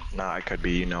 actually. Nah, I could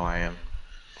be. You know I am.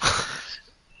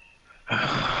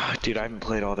 Dude, I haven't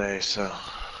played all day, so...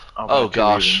 Oh,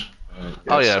 gosh.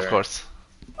 Oh, yeah, of course.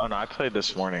 Oh, no, I played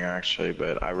this morning, actually,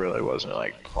 but I really wasn't,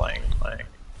 like, playing.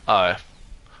 Alright.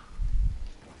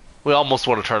 We almost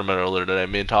won a tournament earlier today,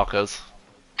 me and Tacos.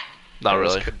 Not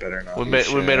really. Could better not We be made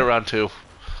shit. it round 2.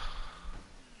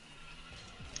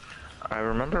 I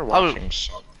remember watching...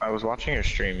 I was watching your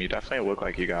stream. You definitely look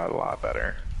like you got a lot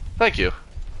better. Thank you.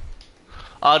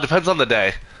 Depends on the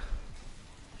day.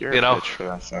 You're You a know? bitch for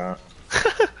that, though.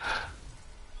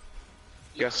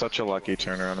 You got such a lucky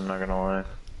turnaround, I'm not gonna lie.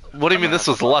 What do you mean gonna this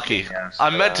have was to lucky? yes, I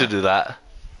meant to do that.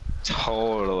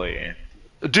 Totally.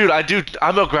 Dude,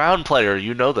 I'm a ground player.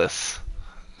 You know this.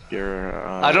 You're.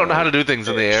 I don't know how to do things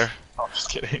in the air. I'm just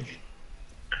kidding.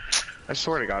 I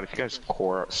swear to God, if you guys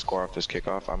score off this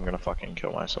kickoff, I'm gonna fucking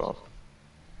kill myself.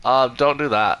 Don't do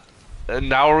that. And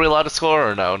now are we allowed to score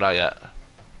or no? Not yet.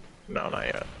 No, not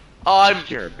yet. Oh,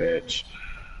 You're a bitch.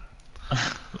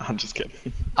 I'm just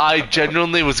kidding. I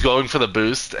genuinely was going for the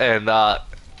boost, and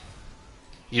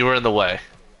you were in the way.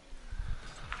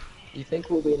 You think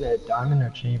we'll be in a diamond or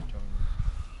champ tournament?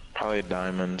 Probably a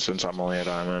diamond, since I'm only a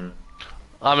diamond.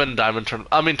 I'm in diamond tournament.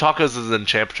 I mean, Tacos is in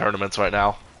champ tournaments right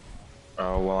now.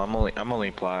 Oh well, I'm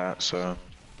only plat, so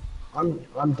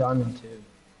I'm diamond too.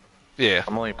 Yeah,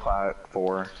 I'm only plat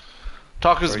 4.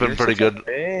 Tacos has Bro, been you're pretty such a good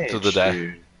bitch, through the day.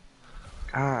 dude.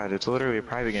 God, it's literally a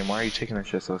private game. Why are you taking this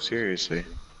shit so seriously?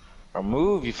 Bro,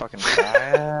 move, you fucking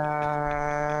fat.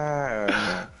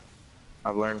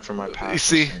 I've learned from my past. You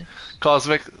see, mistakes.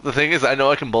 Cosmic, the thing is, I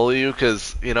know I can bully you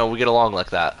because, you know, we get along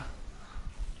like that.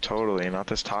 Totally, not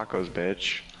this tacos,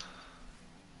 bitch.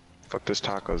 Fuck this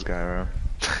tacos guy, bro.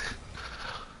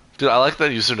 Dude, I like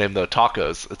that username though,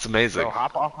 Tacos. It's amazing. Bro,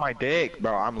 hop off my dick.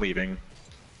 Bro, I'm leaving.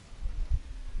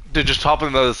 Dude, just hop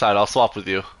on the other side. I'll swap with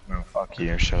you. No, fuck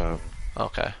you. Shut up.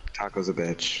 Okay. Taco's a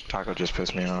bitch. Taco just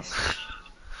pissed me off.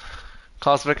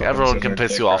 Cosmic, Fucking everyone sitting can there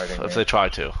piss dick you off riding if me. they try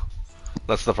to.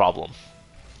 That's the problem.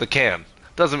 They can.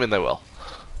 Doesn't mean they will.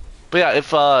 But yeah, if,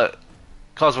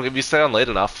 Cosmic, if you stay on late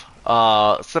enough,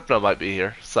 Slipknot might be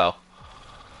here, so.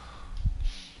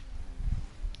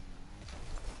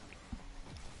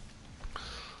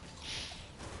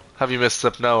 Have you missed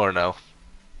Sipno or no?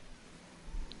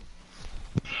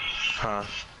 Huh?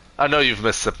 I know you've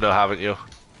missed Sipno, haven't you?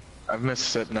 I've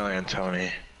missed Sipno and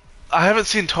Tony. I haven't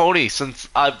seen Tony since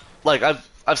I've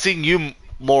seen you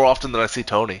more often than I see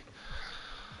Tony.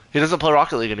 He doesn't play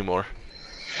Rocket League anymore.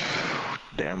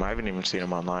 Damn, I haven't even seen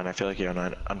him online. I feel like he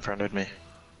unfriended me.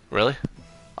 Really?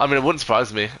 I mean, it wouldn't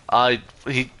surprise me. I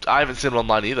haven't seen him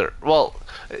online either. Well,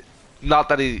 not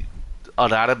that he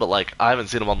unadded, but like I haven't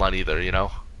seen him online either. You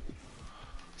know.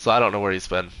 So I don't know where he's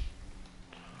been.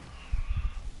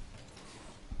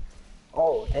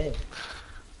 Oh, hey.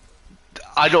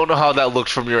 I don't know how that looked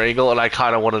from your angle, and I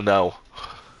kind of want to know.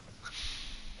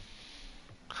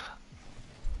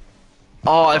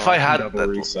 Oh, if I had double that,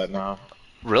 reset now.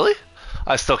 really?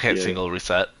 I still can't Yeah. single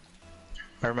reset.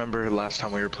 I remember last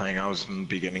time we were playing, I was in the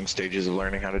beginning stages of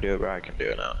learning how to do it, but I can do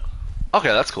it now. Okay,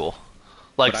 that's cool.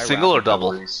 Like But I single or rapid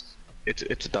double?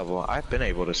 It's double. I've been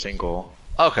able to single.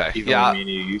 Okay, Even yeah, when me and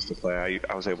you used to play,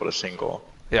 I was able to single.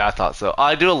 yeah, I thought so.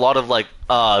 I do a lot of like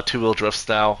two-wheel drifts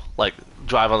now, like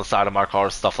drive on the side of my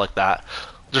car, stuff like that.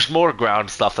 Just more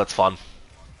ground stuff that's fun.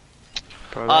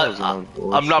 Bro, that was another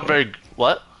I'm not bullshit. very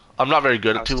what? I'm not very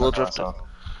good I at was two-wheel talking drifting. myself.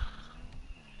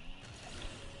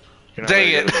 You're not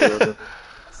Dang very it. good at two-wheel drift?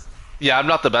 Yeah, I'm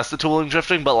not the best at two-wheeling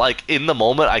drifting, but like in the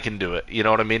moment I can do it. You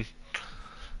know what I mean?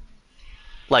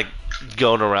 Like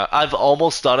going around. I've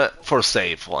almost done it for a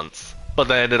save once, but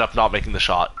then I ended up not making the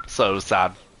shot, so it was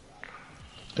sad.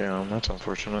 Damn, that's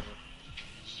unfortunate.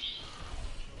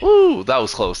 Ooh, that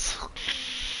was close.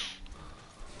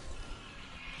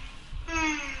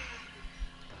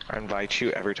 I invite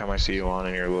you every time I see you on,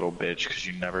 and you're a little bitch because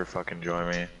you never fucking join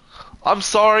me. I'm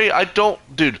sorry, I don't,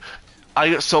 dude. I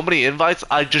get so many invites,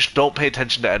 I just don't pay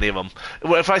attention to any of them.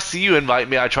 If I see you invite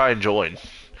me, I try and join,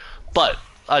 but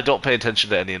I don't pay attention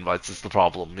to any invites. Is the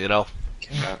problem, you know?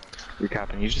 You're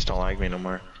capping. You just don't like me no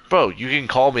more. Bro, you can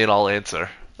call me and I'll answer,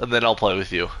 and then I'll play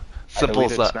with you. Simple I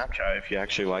as deleted that. Snapchat. If you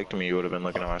actually liked me, you would have been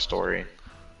looking at my story.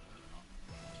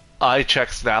 I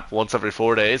check Snap once every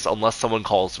 4 days, unless someone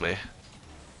calls me.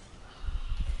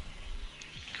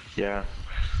 Yeah.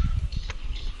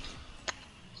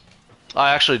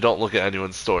 I actually don't look at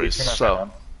anyone's stories. You're not So,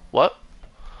 bad. what?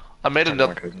 I made Talking to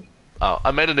my another. cousin. Oh,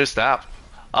 I made a new Snap.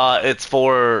 It's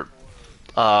for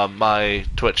my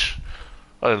Twitch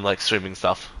and like streaming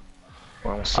stuff.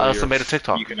 Well, I also you're- made a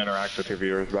TikTok. You can interact with your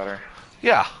viewers better.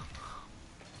 Yeah.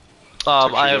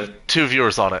 actually I have good. 2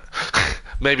 viewers on it,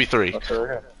 maybe 3. That's really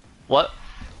good. What?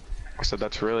 I said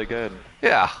that's really good.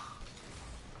 Yeah.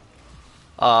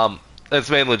 It's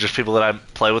mainly just people that I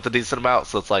play with a decent amount,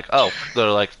 so it's like, oh, they're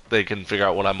like, they can figure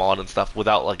out when I'm on and stuff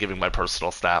without like giving my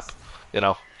personal Snap, you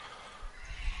know.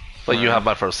 But you Right. have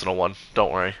my personal one.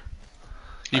 Don't worry.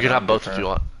 You I can know have I'm both if different. you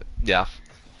want. Yeah.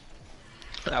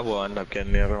 I will end up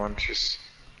getting the other one. Just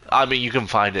I mean, you can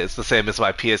find it. It's the same as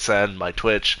my PSN, my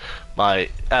Twitch, my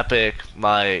Epic,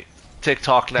 my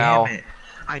TikTok now. Damn it.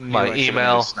 I knew my I should've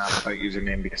email. made a Snapchat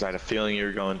username because I had a feeling you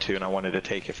were going to, and I wanted to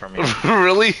take it from you.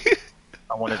 Really?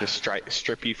 I wanted to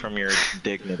strip you from your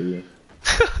dignity.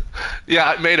 Yeah,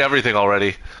 I made everything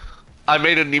already. I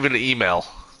made even an email.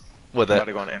 with I it.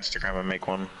 gotta go on Instagram and make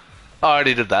one. Oh, I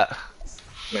already did that.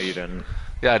 No, you didn't.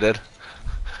 Yeah, I did.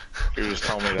 You just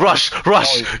told me that.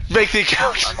 Rush! Make the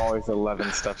account! I'm always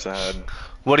 11 steps ahead.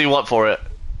 What do you want for it?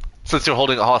 Since you're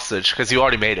holding a hostage, because you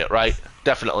already made it, right?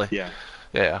 Definitely. Yeah.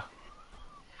 Yeah.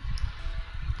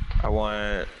 I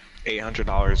want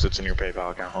 $800 that's in your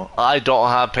PayPal account. I don't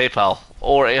have PayPal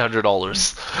or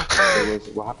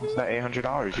 $800. What happened to that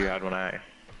 $800 you had when I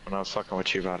was fucking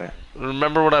with you about it?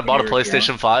 Remember when I bought a you were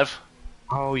PlayStation 5?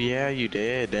 Oh yeah, you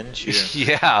did, didn't you?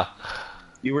 Yeah.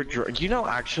 You were,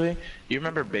 actually, you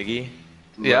remember Biggie?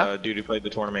 Yeah. The dude who played the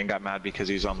tournament and got mad because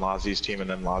he was on Lazzie's team and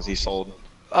then Lazzie sold.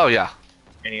 Oh, yeah.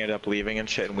 And he ended up leaving and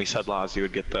shit, and we said Lazzie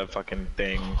would get the fucking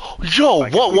thing. Yo,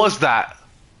 Like, what was that?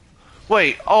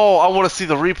 Wait, oh, I want to see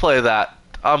the replay of that.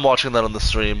 I'm watching that on the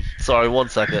stream. Sorry, 1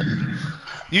 second.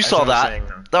 You saw what I'm that.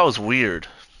 saying. That was weird.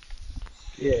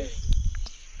 Yeah.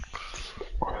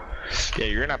 Yeah,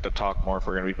 you're gonna have to talk more if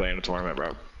we're gonna be playing a tournament,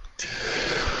 bro.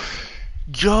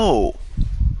 Yo.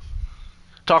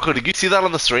 Taco, did you see that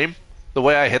on the stream? The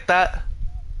way I hit that?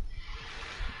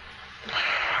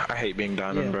 I hate being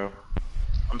diamond, Yeah. bro.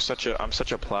 I'm such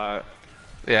a plat.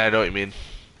 Yeah, I know what you mean.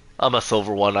 I'm a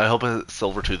silver one. I hope it's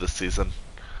silver 2 this season.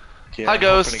 Yeah, Hi, I'm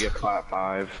Ghost. hoping to get plat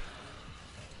 5.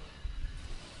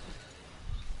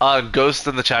 Ghost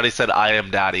in the chat, he said, I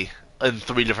am daddy. In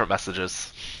 3 different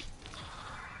messages.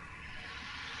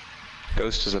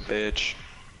 Ghost is a bitch.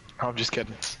 Oh, I'm just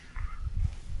kidding.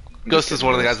 Ghost is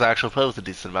one of the guys I actually play with a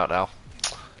decent amount now.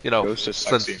 You know, Ghost is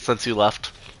sexy. since you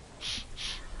left.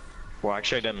 Well,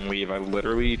 actually, I didn't leave. I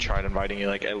literally tried inviting you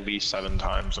like at least 7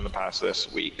 times in the past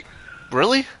this week.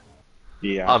 Really?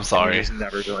 Yeah. I'm sorry. And you just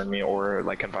never joined me or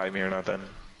like invite me or nothing.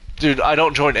 Dude, I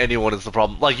don't join anyone is the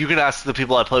problem. Like, you can ask the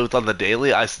people I play with on the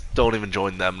daily, don't even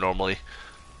join them normally.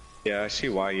 Yeah, I see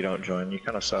why you don't join. You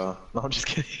kind of sell. No, I'm just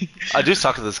kidding. I do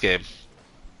suck at this game.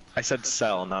 I said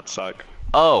sell, not suck.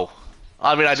 Oh.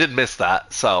 I mean, I did miss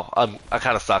that, so I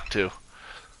kind of suck too.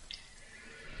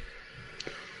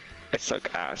 I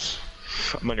suck ass.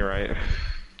 I'm on your right.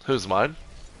 Who's mine?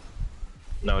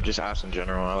 No, just ass in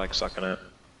general. I like sucking it.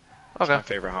 It's Okay. my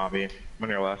favorite hobby. I'm on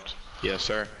your left. Yes,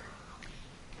 sir.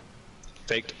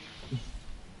 Faked.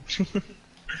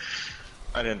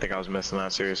 I didn't think I was missing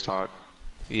that serious talk.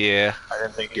 Yeah. I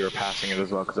didn't think you were passing it as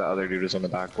well because that other dude was on the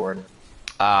backboard.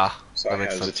 Ah, So that I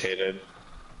makes sense. hesitated.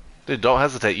 Dude, don't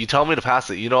hesitate. You tell me to pass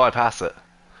it. You know I pass it.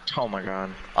 Oh my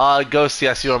god. Ghost,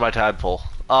 yes, you are my tadpole.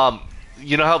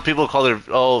 You know how people call their...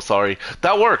 Oh, sorry.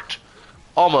 That worked.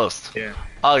 Almost. Yeah.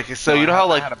 So you know how, I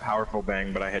like... had a powerful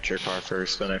bang, but I hit your car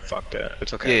first, and I fucked it.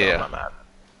 It's okay. Yeah, though, yeah. I'm not mad.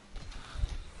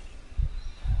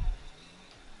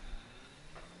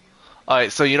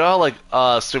 Alright, so you know how, like,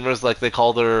 streamers, like, they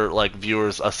call their, like,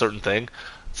 viewers a certain thing?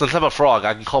 Since I'm a frog,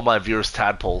 I can call my viewers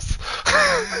tadpoles.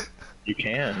 You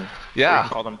can. Or Yeah. you can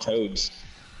call them toads.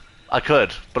 I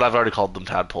could, but I've already called them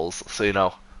tadpoles, so, you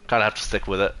know, kind of have to stick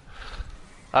with it.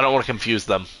 I don't want to confuse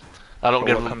them. I don't But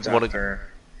get what comes want to... after?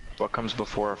 What comes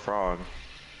before a frog?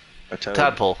 A toad.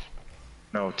 Tadpole.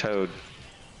 No, toad.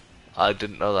 I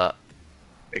didn't know that.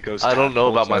 It goes. I don't know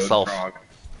tadpole, about toad, myself. Frog.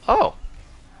 Oh.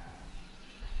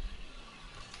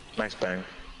 Nice bang.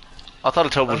 I thought a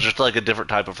toad was just, like, a different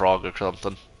type of frog or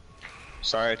something.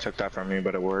 Sorry I took that from you,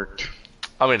 but it worked.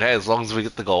 I mean, hey, as long as we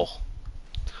get the goal.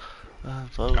 I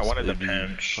wanted to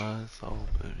pinch. I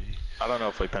don't know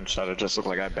if we pinched that. It just looked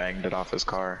like I banged it off his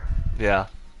car. Yeah.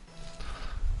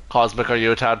 Cosmic, are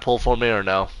you a tadpole for me or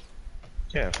no?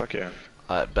 Yeah, fuck yeah.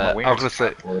 I bet. My I was gonna say,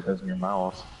 it is in your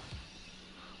mouth.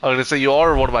 you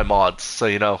are one of my mods, so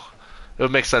you know, it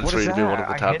would make sense What for is you to be one of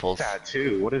the I tadpoles. hit that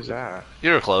too. What is that?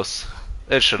 You were close.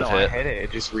 It should No, have I hit. hit it.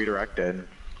 It just redirected.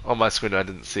 On my screen, I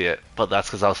didn't see it, but that's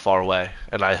because I was far away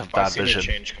and I have I bad seen it vision.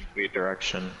 change complete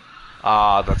direction.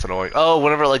 Ah, that's annoying. Oh,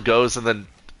 whenever it like goes and then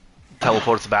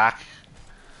teleports back.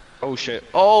 Oh shit!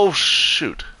 Oh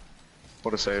shoot.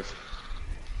 What a save.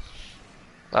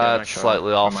 Yeah, That's nice shot. slightly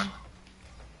Never off. mind.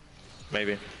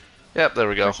 Maybe. Yep, there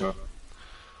we go. Nice shot.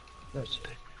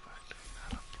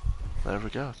 There we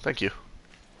go. Thank you.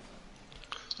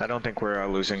 I don't think we're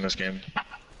losing this game.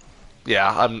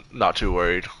 Yeah, I'm not too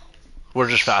worried. We're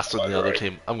just faster than the other Right.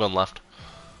 team. I'm going left.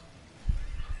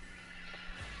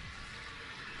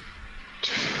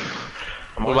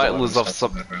 I'm We always might 11 lose off steps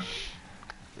some- ahead, bro.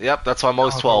 Yep, that's why I'm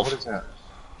always Oh, 12. What is that?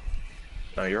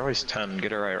 No, you're always 10.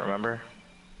 Get it right, remember?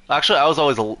 Actually, I was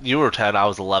always you were 10. I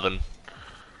was 11.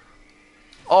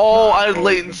 Oh, No, I had always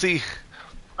latency.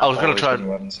 I was gonna Always try. been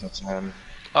 11 steps ahead.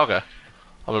 Okay,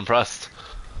 I'm impressed.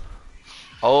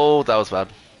 Oh, that was bad.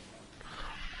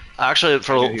 Actually, I get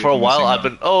for you a while, missing I've out.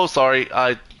 been. Oh, sorry.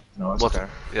 I No, it's wasn't.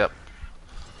 okay. Yep.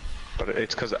 But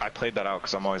it's because I played that out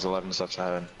because I'm always 11 steps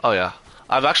ahead. Oh yeah.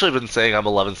 I've actually been saying I'm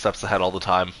 11 steps ahead all the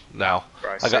time now.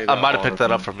 Bro, I might have picked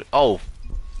that up from. Oh,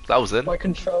 that was in. My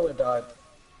controller died.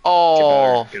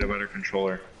 Oh. Get a better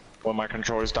controller. When my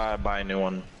controllers die, I buy a new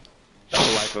one. That's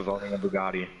the life of owning a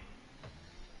Bugatti.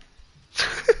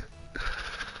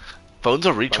 Phones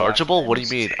are rechargeable? What do you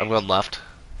mean? I'm going left.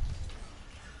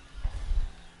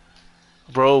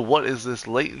 Bro, what is this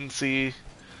latency?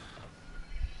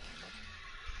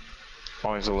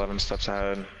 Always 11 steps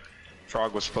ahead.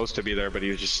 Frog was supposed to be there, but he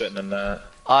was just sitting in that.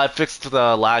 I fixed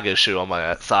the lag issue on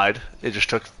my side. It just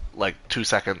took like 2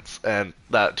 seconds, and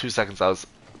that 2 seconds I was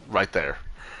right there.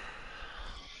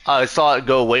 I saw it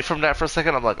go away from that for a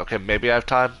second. I'm like, okay, maybe I have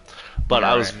time. But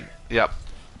Yeah, I was, right. yep.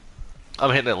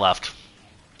 I'm hitting it left.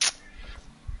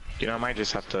 You know, I might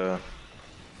just have to.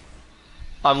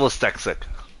 I'm dyslexic.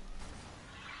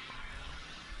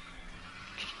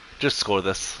 Just score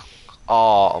this. Oh,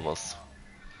 almost.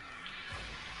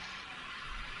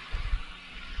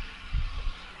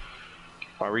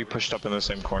 Why were you pushed up in the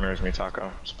same corner as me,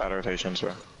 Taco? It's bad rotations,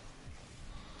 bro.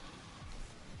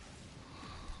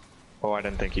 Oh, I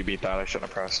didn't think you beat that. I shouldn't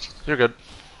have pressed. You're good.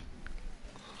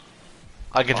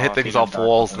 I can Oh, hit if he things didn't off die,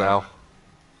 walls then- now.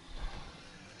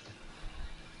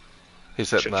 He's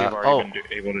hitting Shouldn't you that. have already been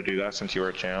able to do that since you were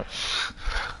a champ?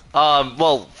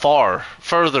 Well,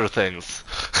 further things.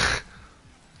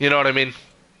 You know what I mean?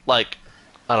 Like,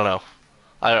 I don't know.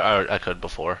 I could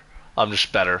before. I'm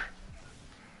just better.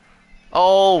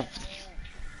 Oh,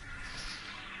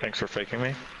 Thanks for faking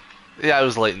me. yeah, it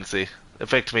was latency. It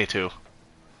faked me too.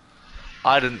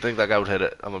 I didn't think that guy would hit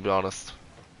it. I'm gonna be honest.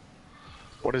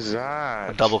 What is that?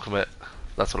 A double commit.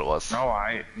 That's what it was. No,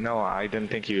 I didn't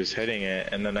think he was hitting it,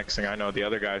 and the next thing I know, the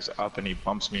other guy's up and he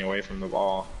bumps me away from the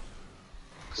ball.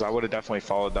 Because I would have definitely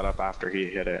followed that up after he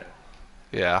hit it.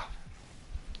 Yeah.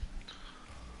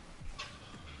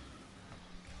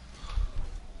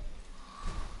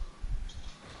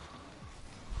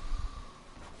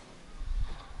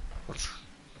 Let's...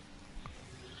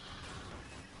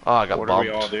 Oh, I got What bumped.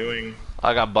 are we all doing?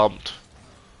 I got bumped.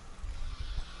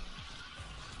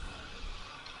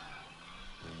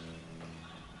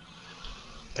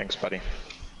 Thanks, buddy.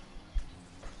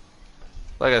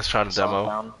 That guy's trying to demo.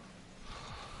 Down.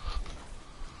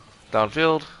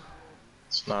 Downfield?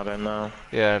 It's not in though.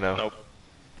 Yeah, I know. Nope.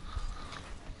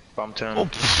 Bumped him. Oh,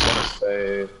 What a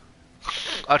save.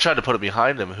 I tried to put it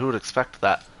behind him. Who would expect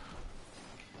that?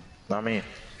 Not me.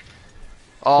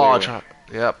 Oh, I Clearly. tried.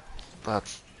 Yep.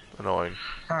 That's annoying.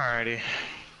 Alrighty. I'm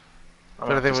If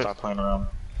gonna have to anything, stop playing around.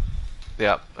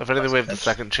 Yep. If anything, we have the That's-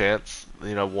 second chance.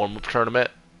 You know, warm-up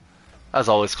tournament. As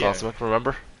always, Yeah. Cosmic.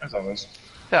 Remember? As always.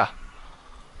 Yeah.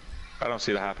 I don't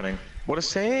see that happening. What a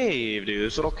save, dude.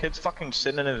 This little kid's fucking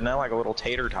sitting in his net like a little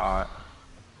tater tot.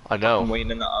 I I'm know.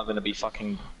 waiting in the oven to be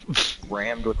fucking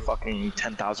rammed with fucking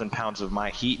 10,000 pounds of my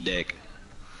heat dick.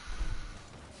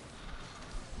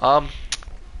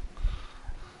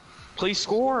 Please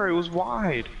score. It was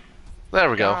wide. There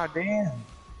we go. God damn.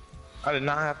 I did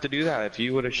not have to do that. If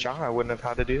you would have shot, I wouldn't have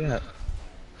had to do that.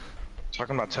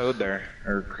 Talking about Toad there,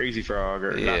 or Crazy Frog,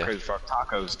 or Yeah. not Crazy Frog,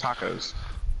 Tacos.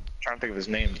 Trying to think of his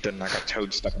name, didn't I? Got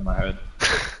Toad stuck in my head.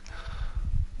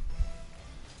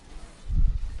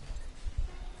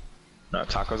 No,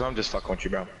 Tacos, I'm just fucking with you,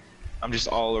 bro. I'm just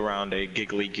all around a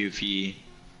giggly, goofy.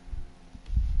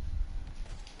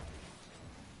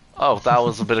 Oh, that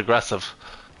was a bit aggressive.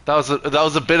 That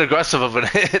was a bit aggressive of a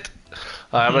hit.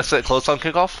 I'm gonna sit close on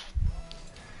kickoff.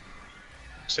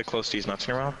 Sit close to his nuts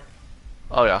in your mouth.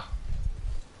 Oh yeah.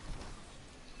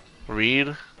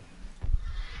 Read.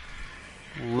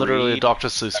 Literally a Read. Dr.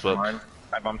 Seuss book. Mine.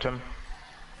 I bumped him.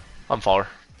 I'm far.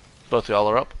 Both y'all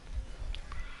are up.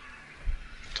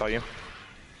 Tell you.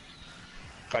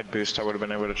 If I'd boost, I would have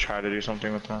been able to try to do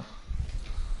something with that.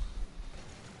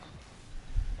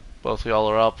 Both y'all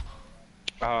are up.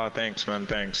 Thanks, man,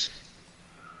 thanks.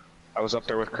 I was up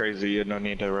there with Crazy, you had no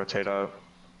need to rotate up.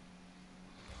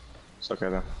 It's okay,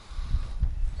 though.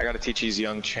 I gotta teach these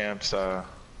young champs,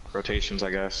 rotations, I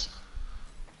guess.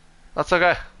 That's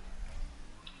okay.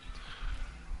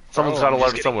 Someone's Bro, gotta I'm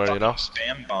learn just getting somewhere, you know? fucking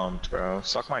spam bumped, bro.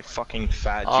 Suck my fucking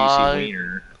fat, juicy I-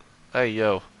 wiener. Hey,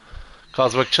 yo.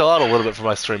 Cosmic, chill out a little bit for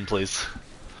my stream, please.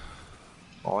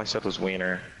 All I said was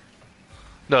wiener.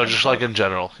 No, just like in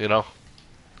general, you know?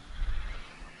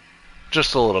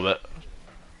 Just a little bit.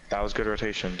 That was good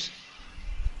rotations.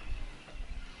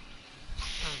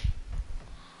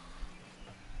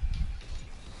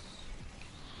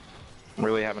 I'm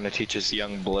really having to teach this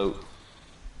young bloat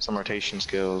some rotation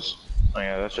skills. Oh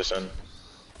yeah, that's just in.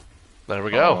 There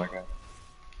we Oh go. my God.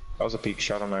 That was a peak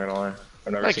shot, I'm not gonna lie.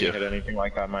 I've never Thank seen you. you hit anything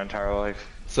like that in my entire life.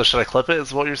 So should I clip it?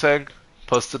 Is what you're saying?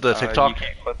 Post it to You TikTok?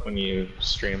 can't clip when you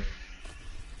stream.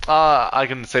 I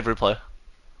can save replay.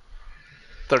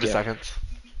 30 Yeah. seconds.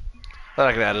 Then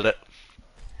I can edit it.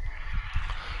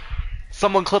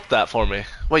 Someone clip that for me.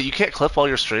 Wait, you can't clip while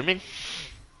you're streaming?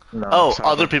 No, Oh,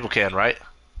 sadly. other people can, right?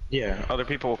 Yeah, other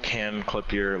people can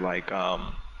clip your like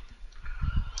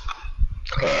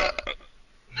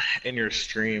in your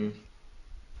stream.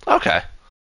 Okay.